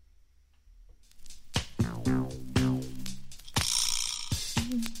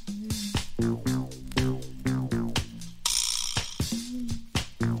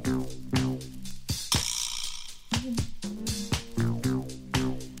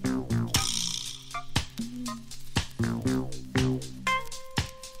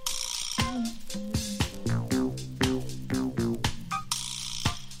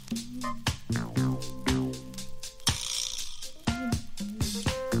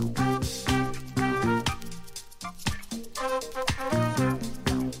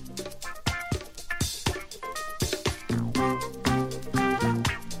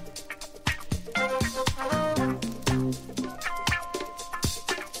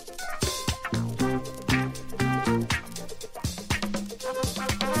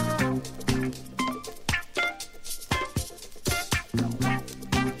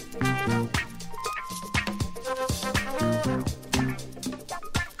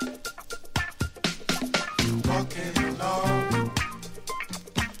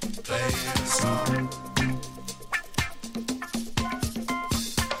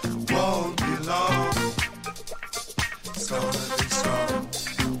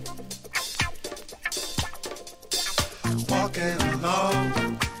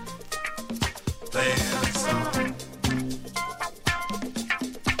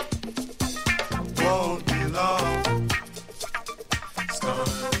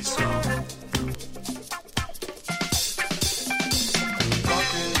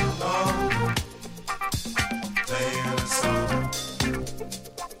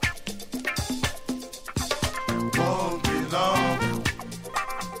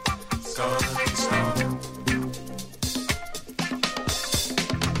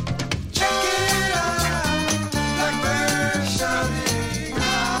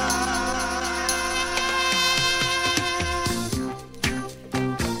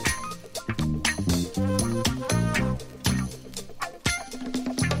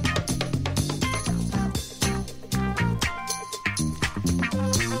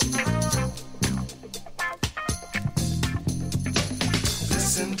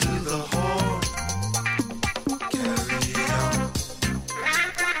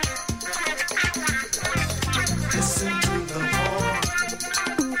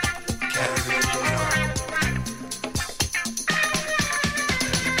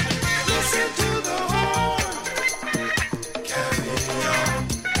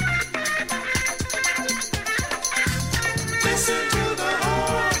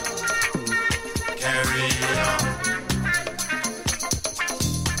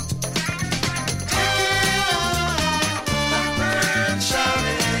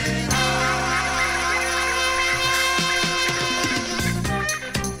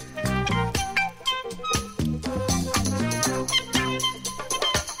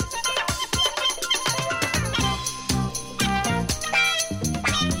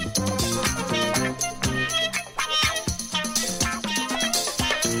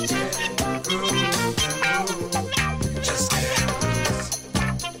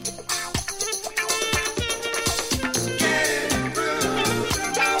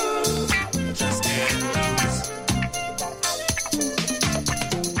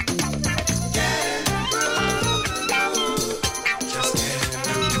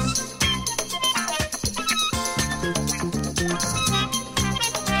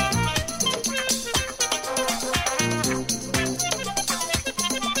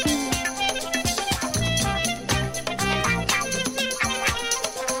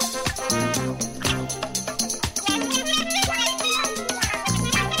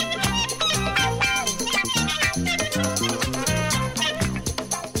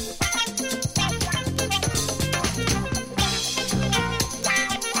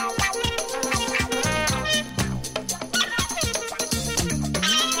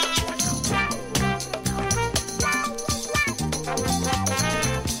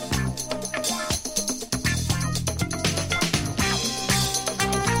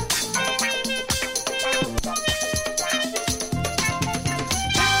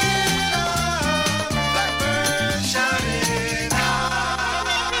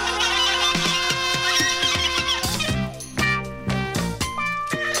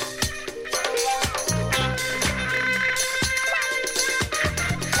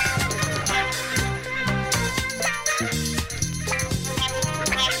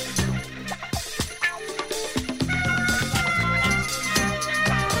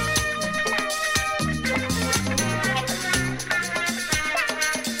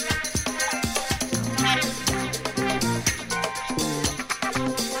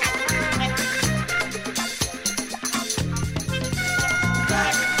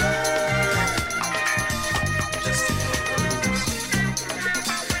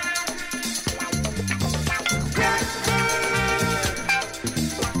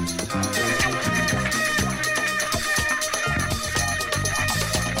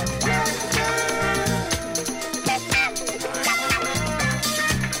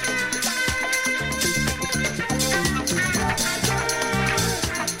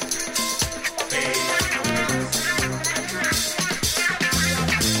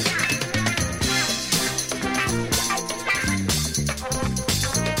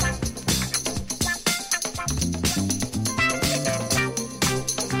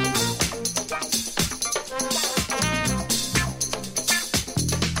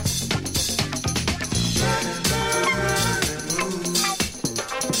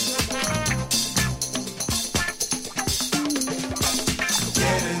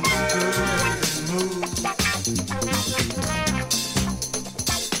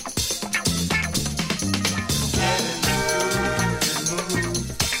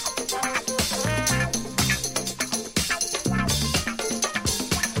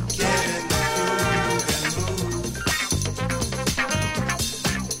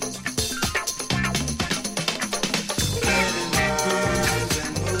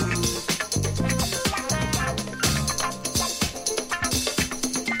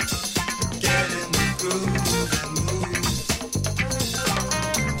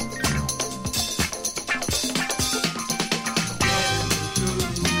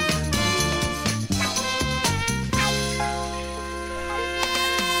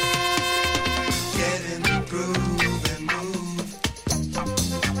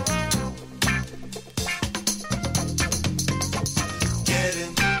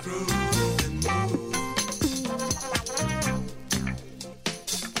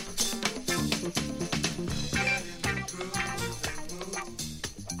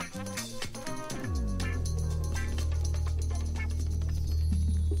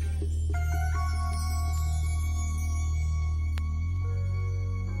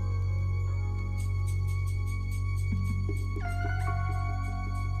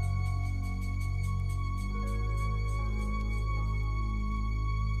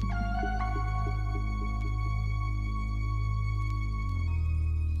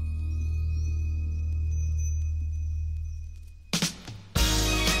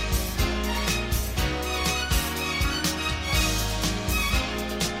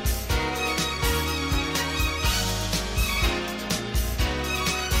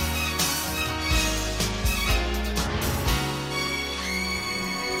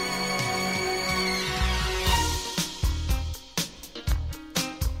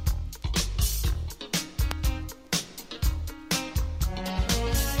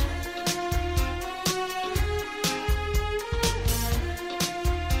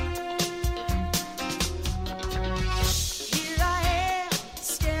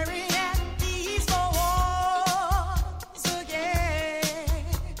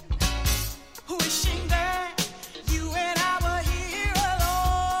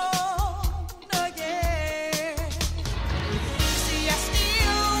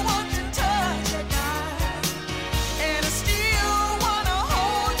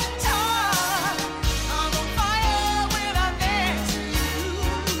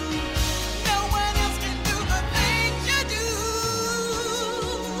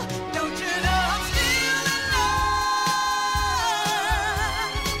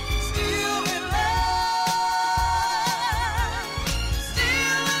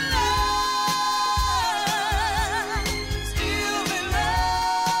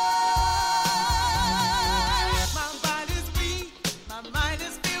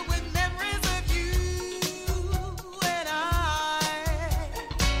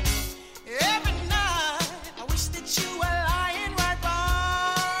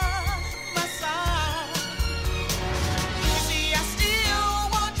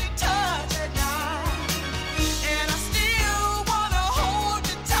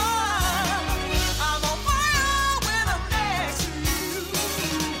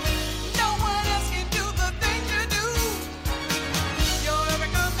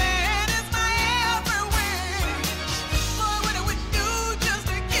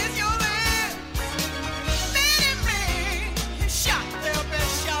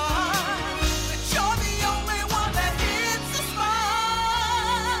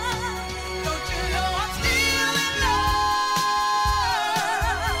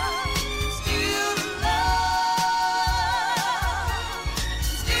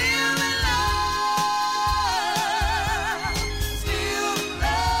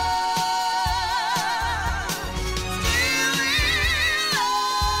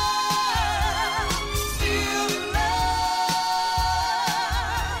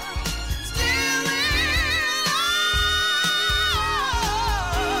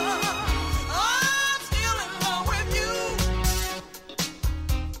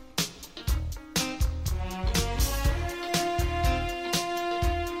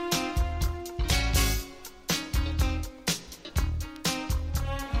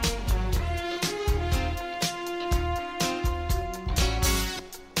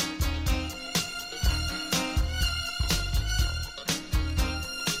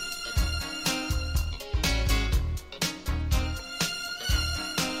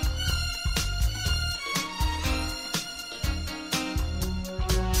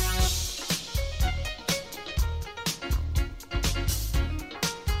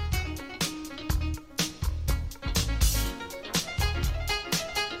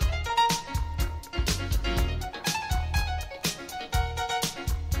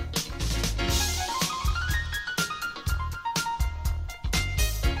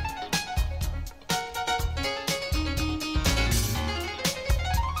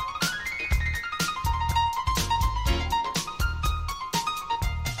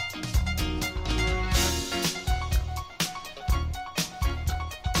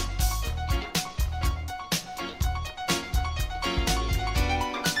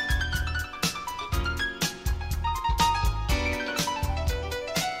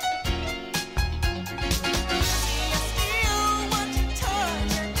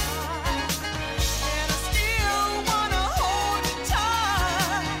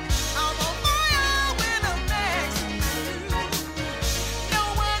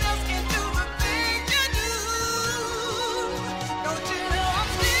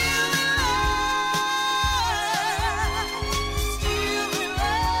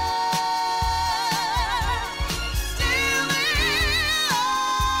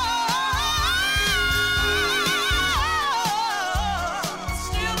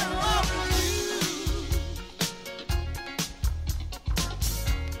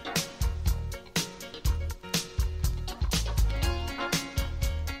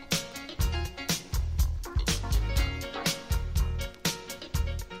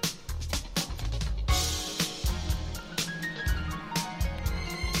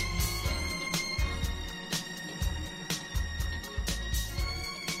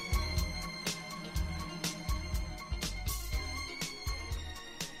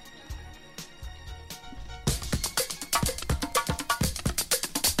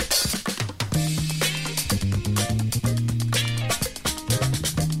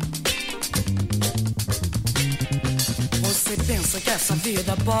 Você pensa que essa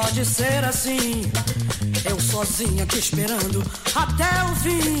vida pode ser assim? Eu sozinha aqui esperando até o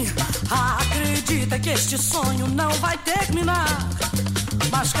fim. Acredita que este sonho não vai terminar,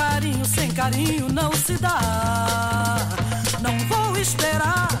 mas carinho sem carinho não se dá. Não vou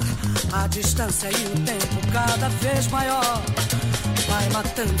esperar, a distância e o tempo cada vez maior vai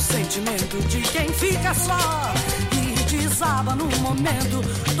matando o sentimento de quem fica só e desaba num momento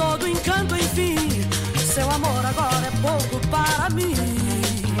todo encanto, enfim. Seu amor agora é pouco para mim,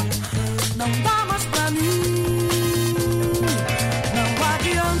 não dá mais pra mim. Não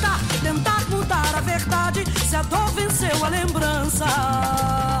adianta tentar mudar a verdade se a dor venceu a lembrança.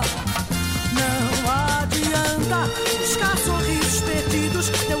 Não adianta buscar sorrisos perdidos,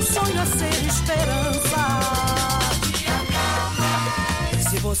 teu sonho a ser esperança.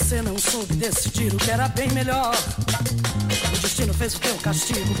 Se você não soube decidir o que era bem melhor, o destino fez o teu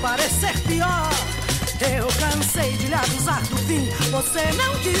castigo parecer pior. Eu cansei de lhe avisar do fim, você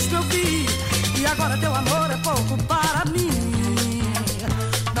não quis me ouvir, e agora teu amor é pouco para mim.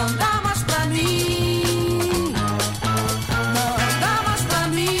 Não dá mais pra mim, não dá mais pra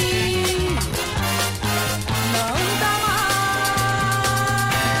mim, não dá mais.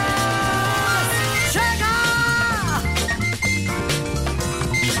 Chega!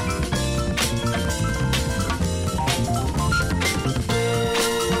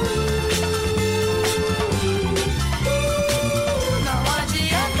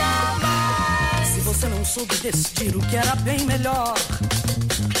 Soube decidir o que era bem melhor,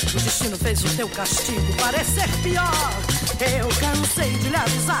 o destino fez o teu castigo parecer pior. Eu cansei de lhe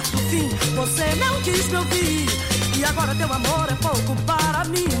avisar do fim, você não quis me ouvir, e agora teu amor é pouco para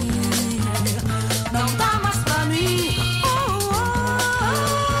mim. Não dá mais pra mim,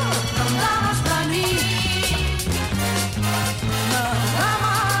 não dá mais pra mim, não dá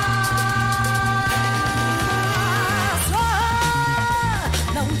mais,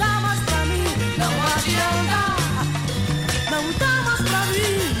 não dá mais pra mim, não adianta, não dá mais pra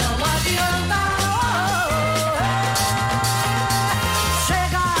mim, não adianta.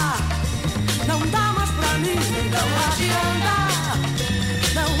 Chega, não dá mais pra mim, não adianta,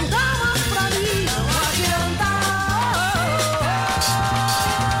 não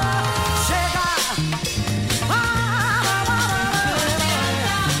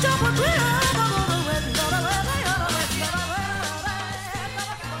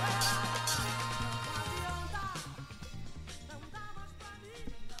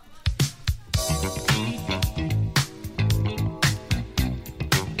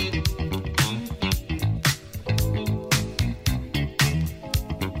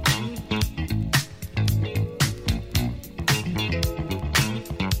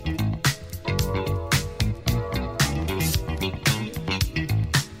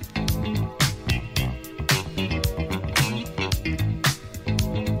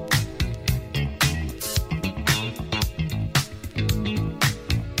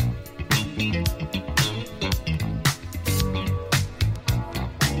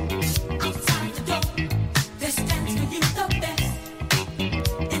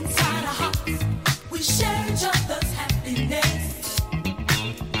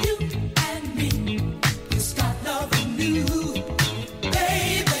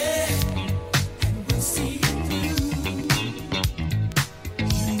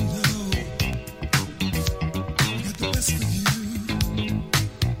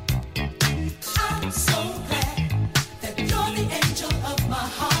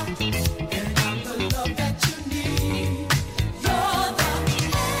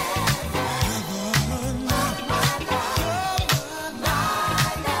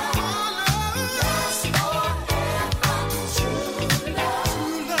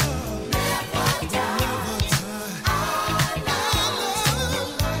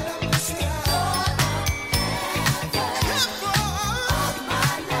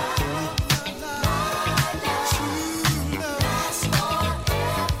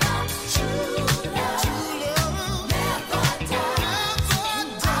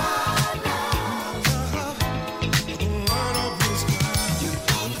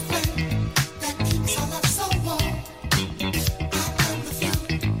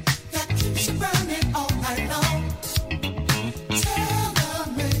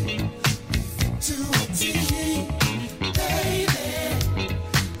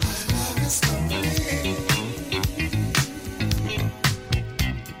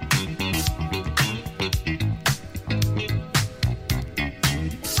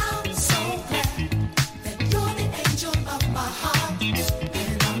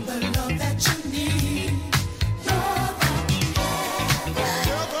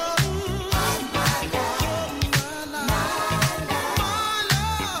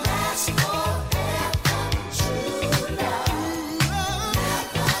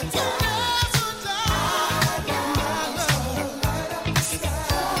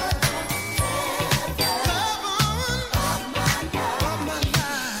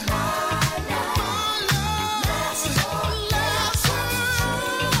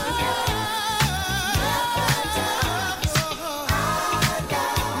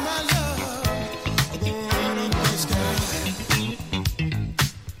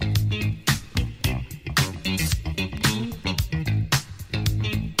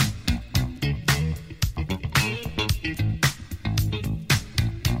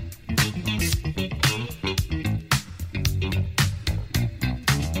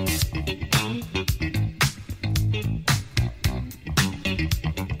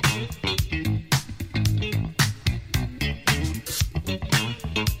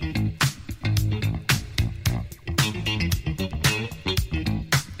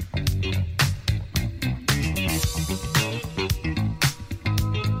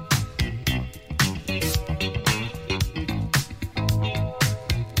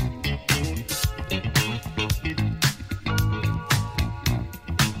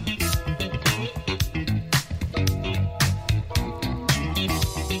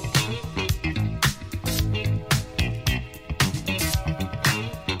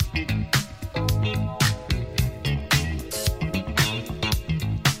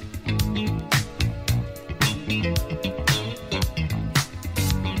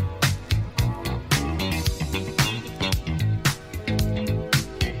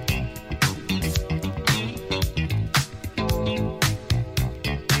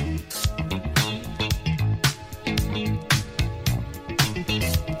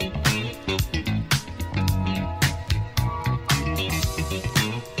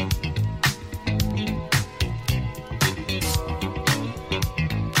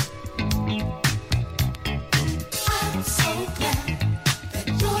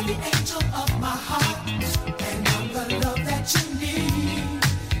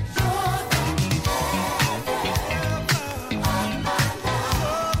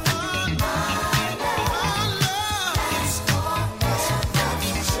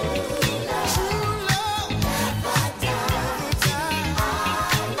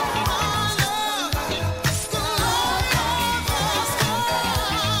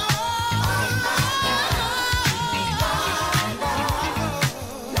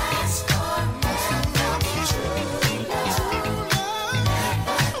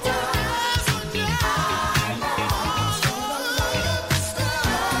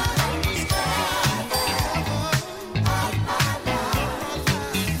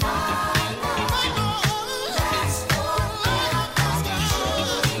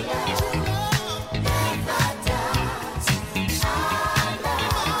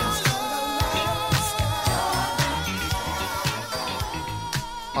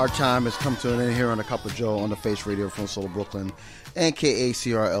Our time has come to an end here on the Cup of Joe on the Face Radio from Solo Brooklyn and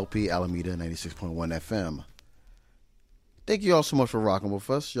KACRLP Alameda 96.1 FM. Thank you all so much for rocking with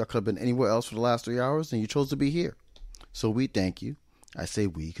us. Y'all could have been anywhere else for the last 3 hours, and you chose to be here. So we thank you. I say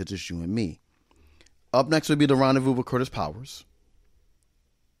we because it's you and me. Up next will be the Rendezvous with Curtis Powers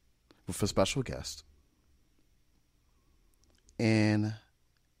with a special guest. And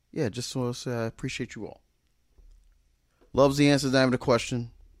yeah, just want to say I appreciate you all. Love's the answer to the question.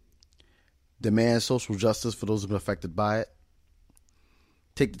 Demand social justice for those who've been affected by it.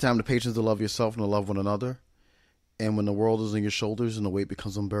 Take the time and patience to love yourself and to love one another. And when the world is on your shoulders and the weight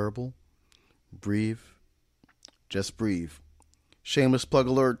becomes unbearable, breathe. Just breathe. Shameless plug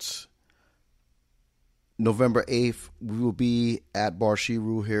alerts. November 8th, we will be at Bar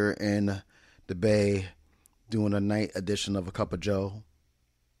Shiru here in the Bay doing a night edition of A Cup of Joe.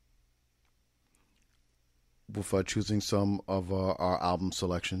 With choosing some of our album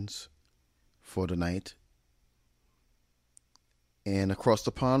selections for the night. And across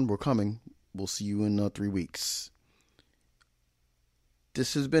the pond, we're coming. We'll see you in 3 weeks.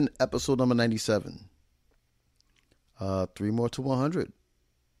 This has been episode number 97. 3 more to 100.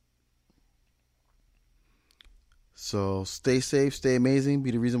 So stay safe, stay amazing.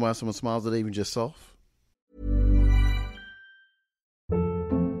 Be the reason why someone smiles today, even just yourself.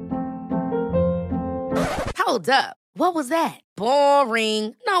 Hold up. What was that?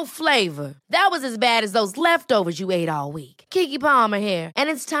 Boring. No flavor. That was as bad as those leftovers you ate all week. Keke Palmer here. And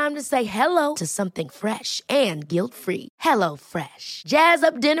it's time to say hello to something fresh and guilt-free. Hello Fresh. Jazz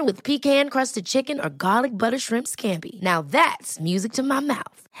up dinner with pecan-crusted chicken or garlic butter shrimp scampi. Now that's music to my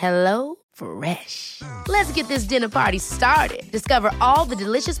mouth. Hello Fresh. Let's get this dinner party started. Discover all the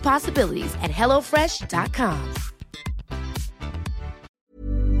delicious possibilities at HelloFresh.com.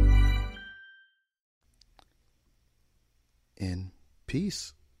 And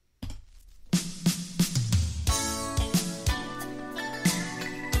peace.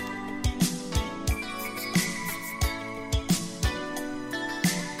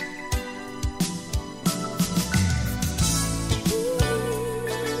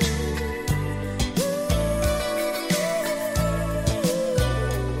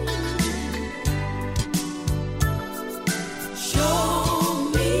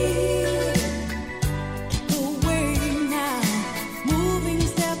 Moving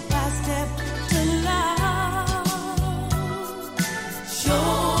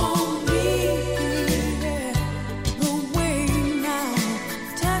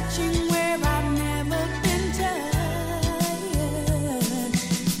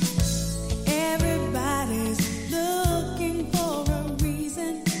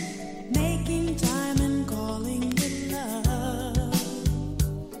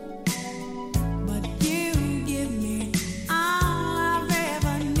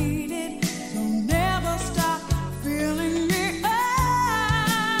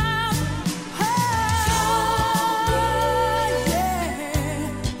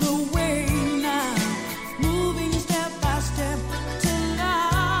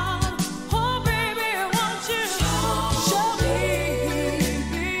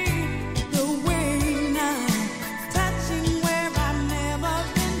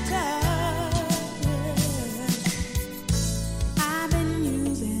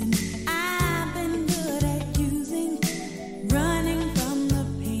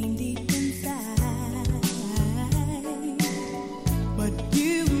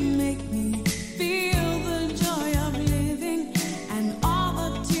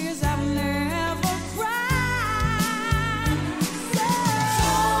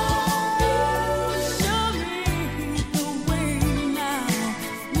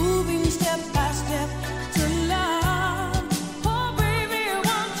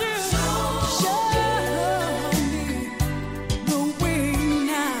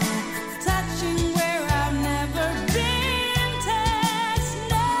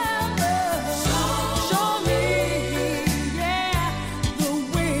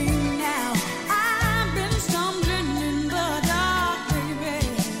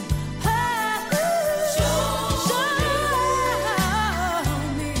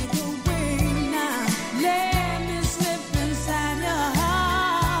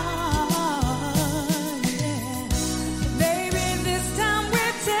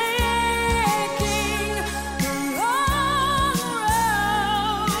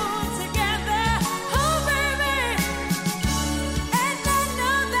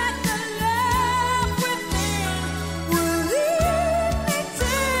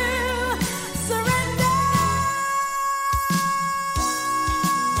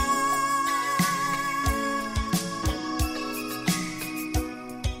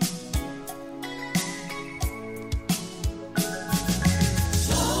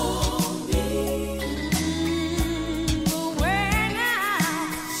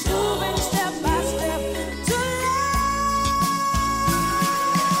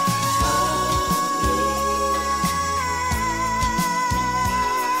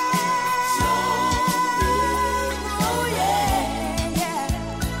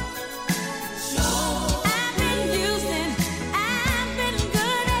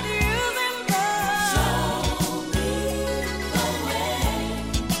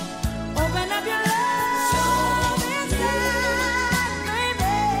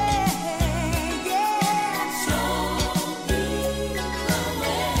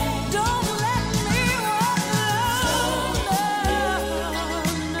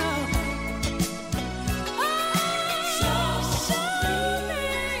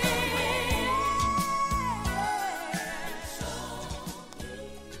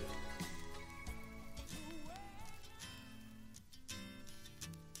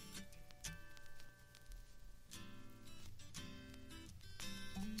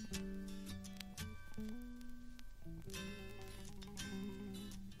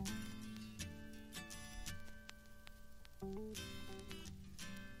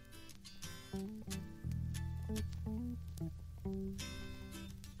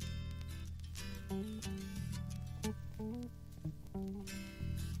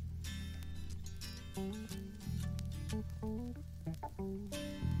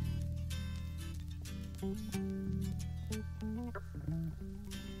you.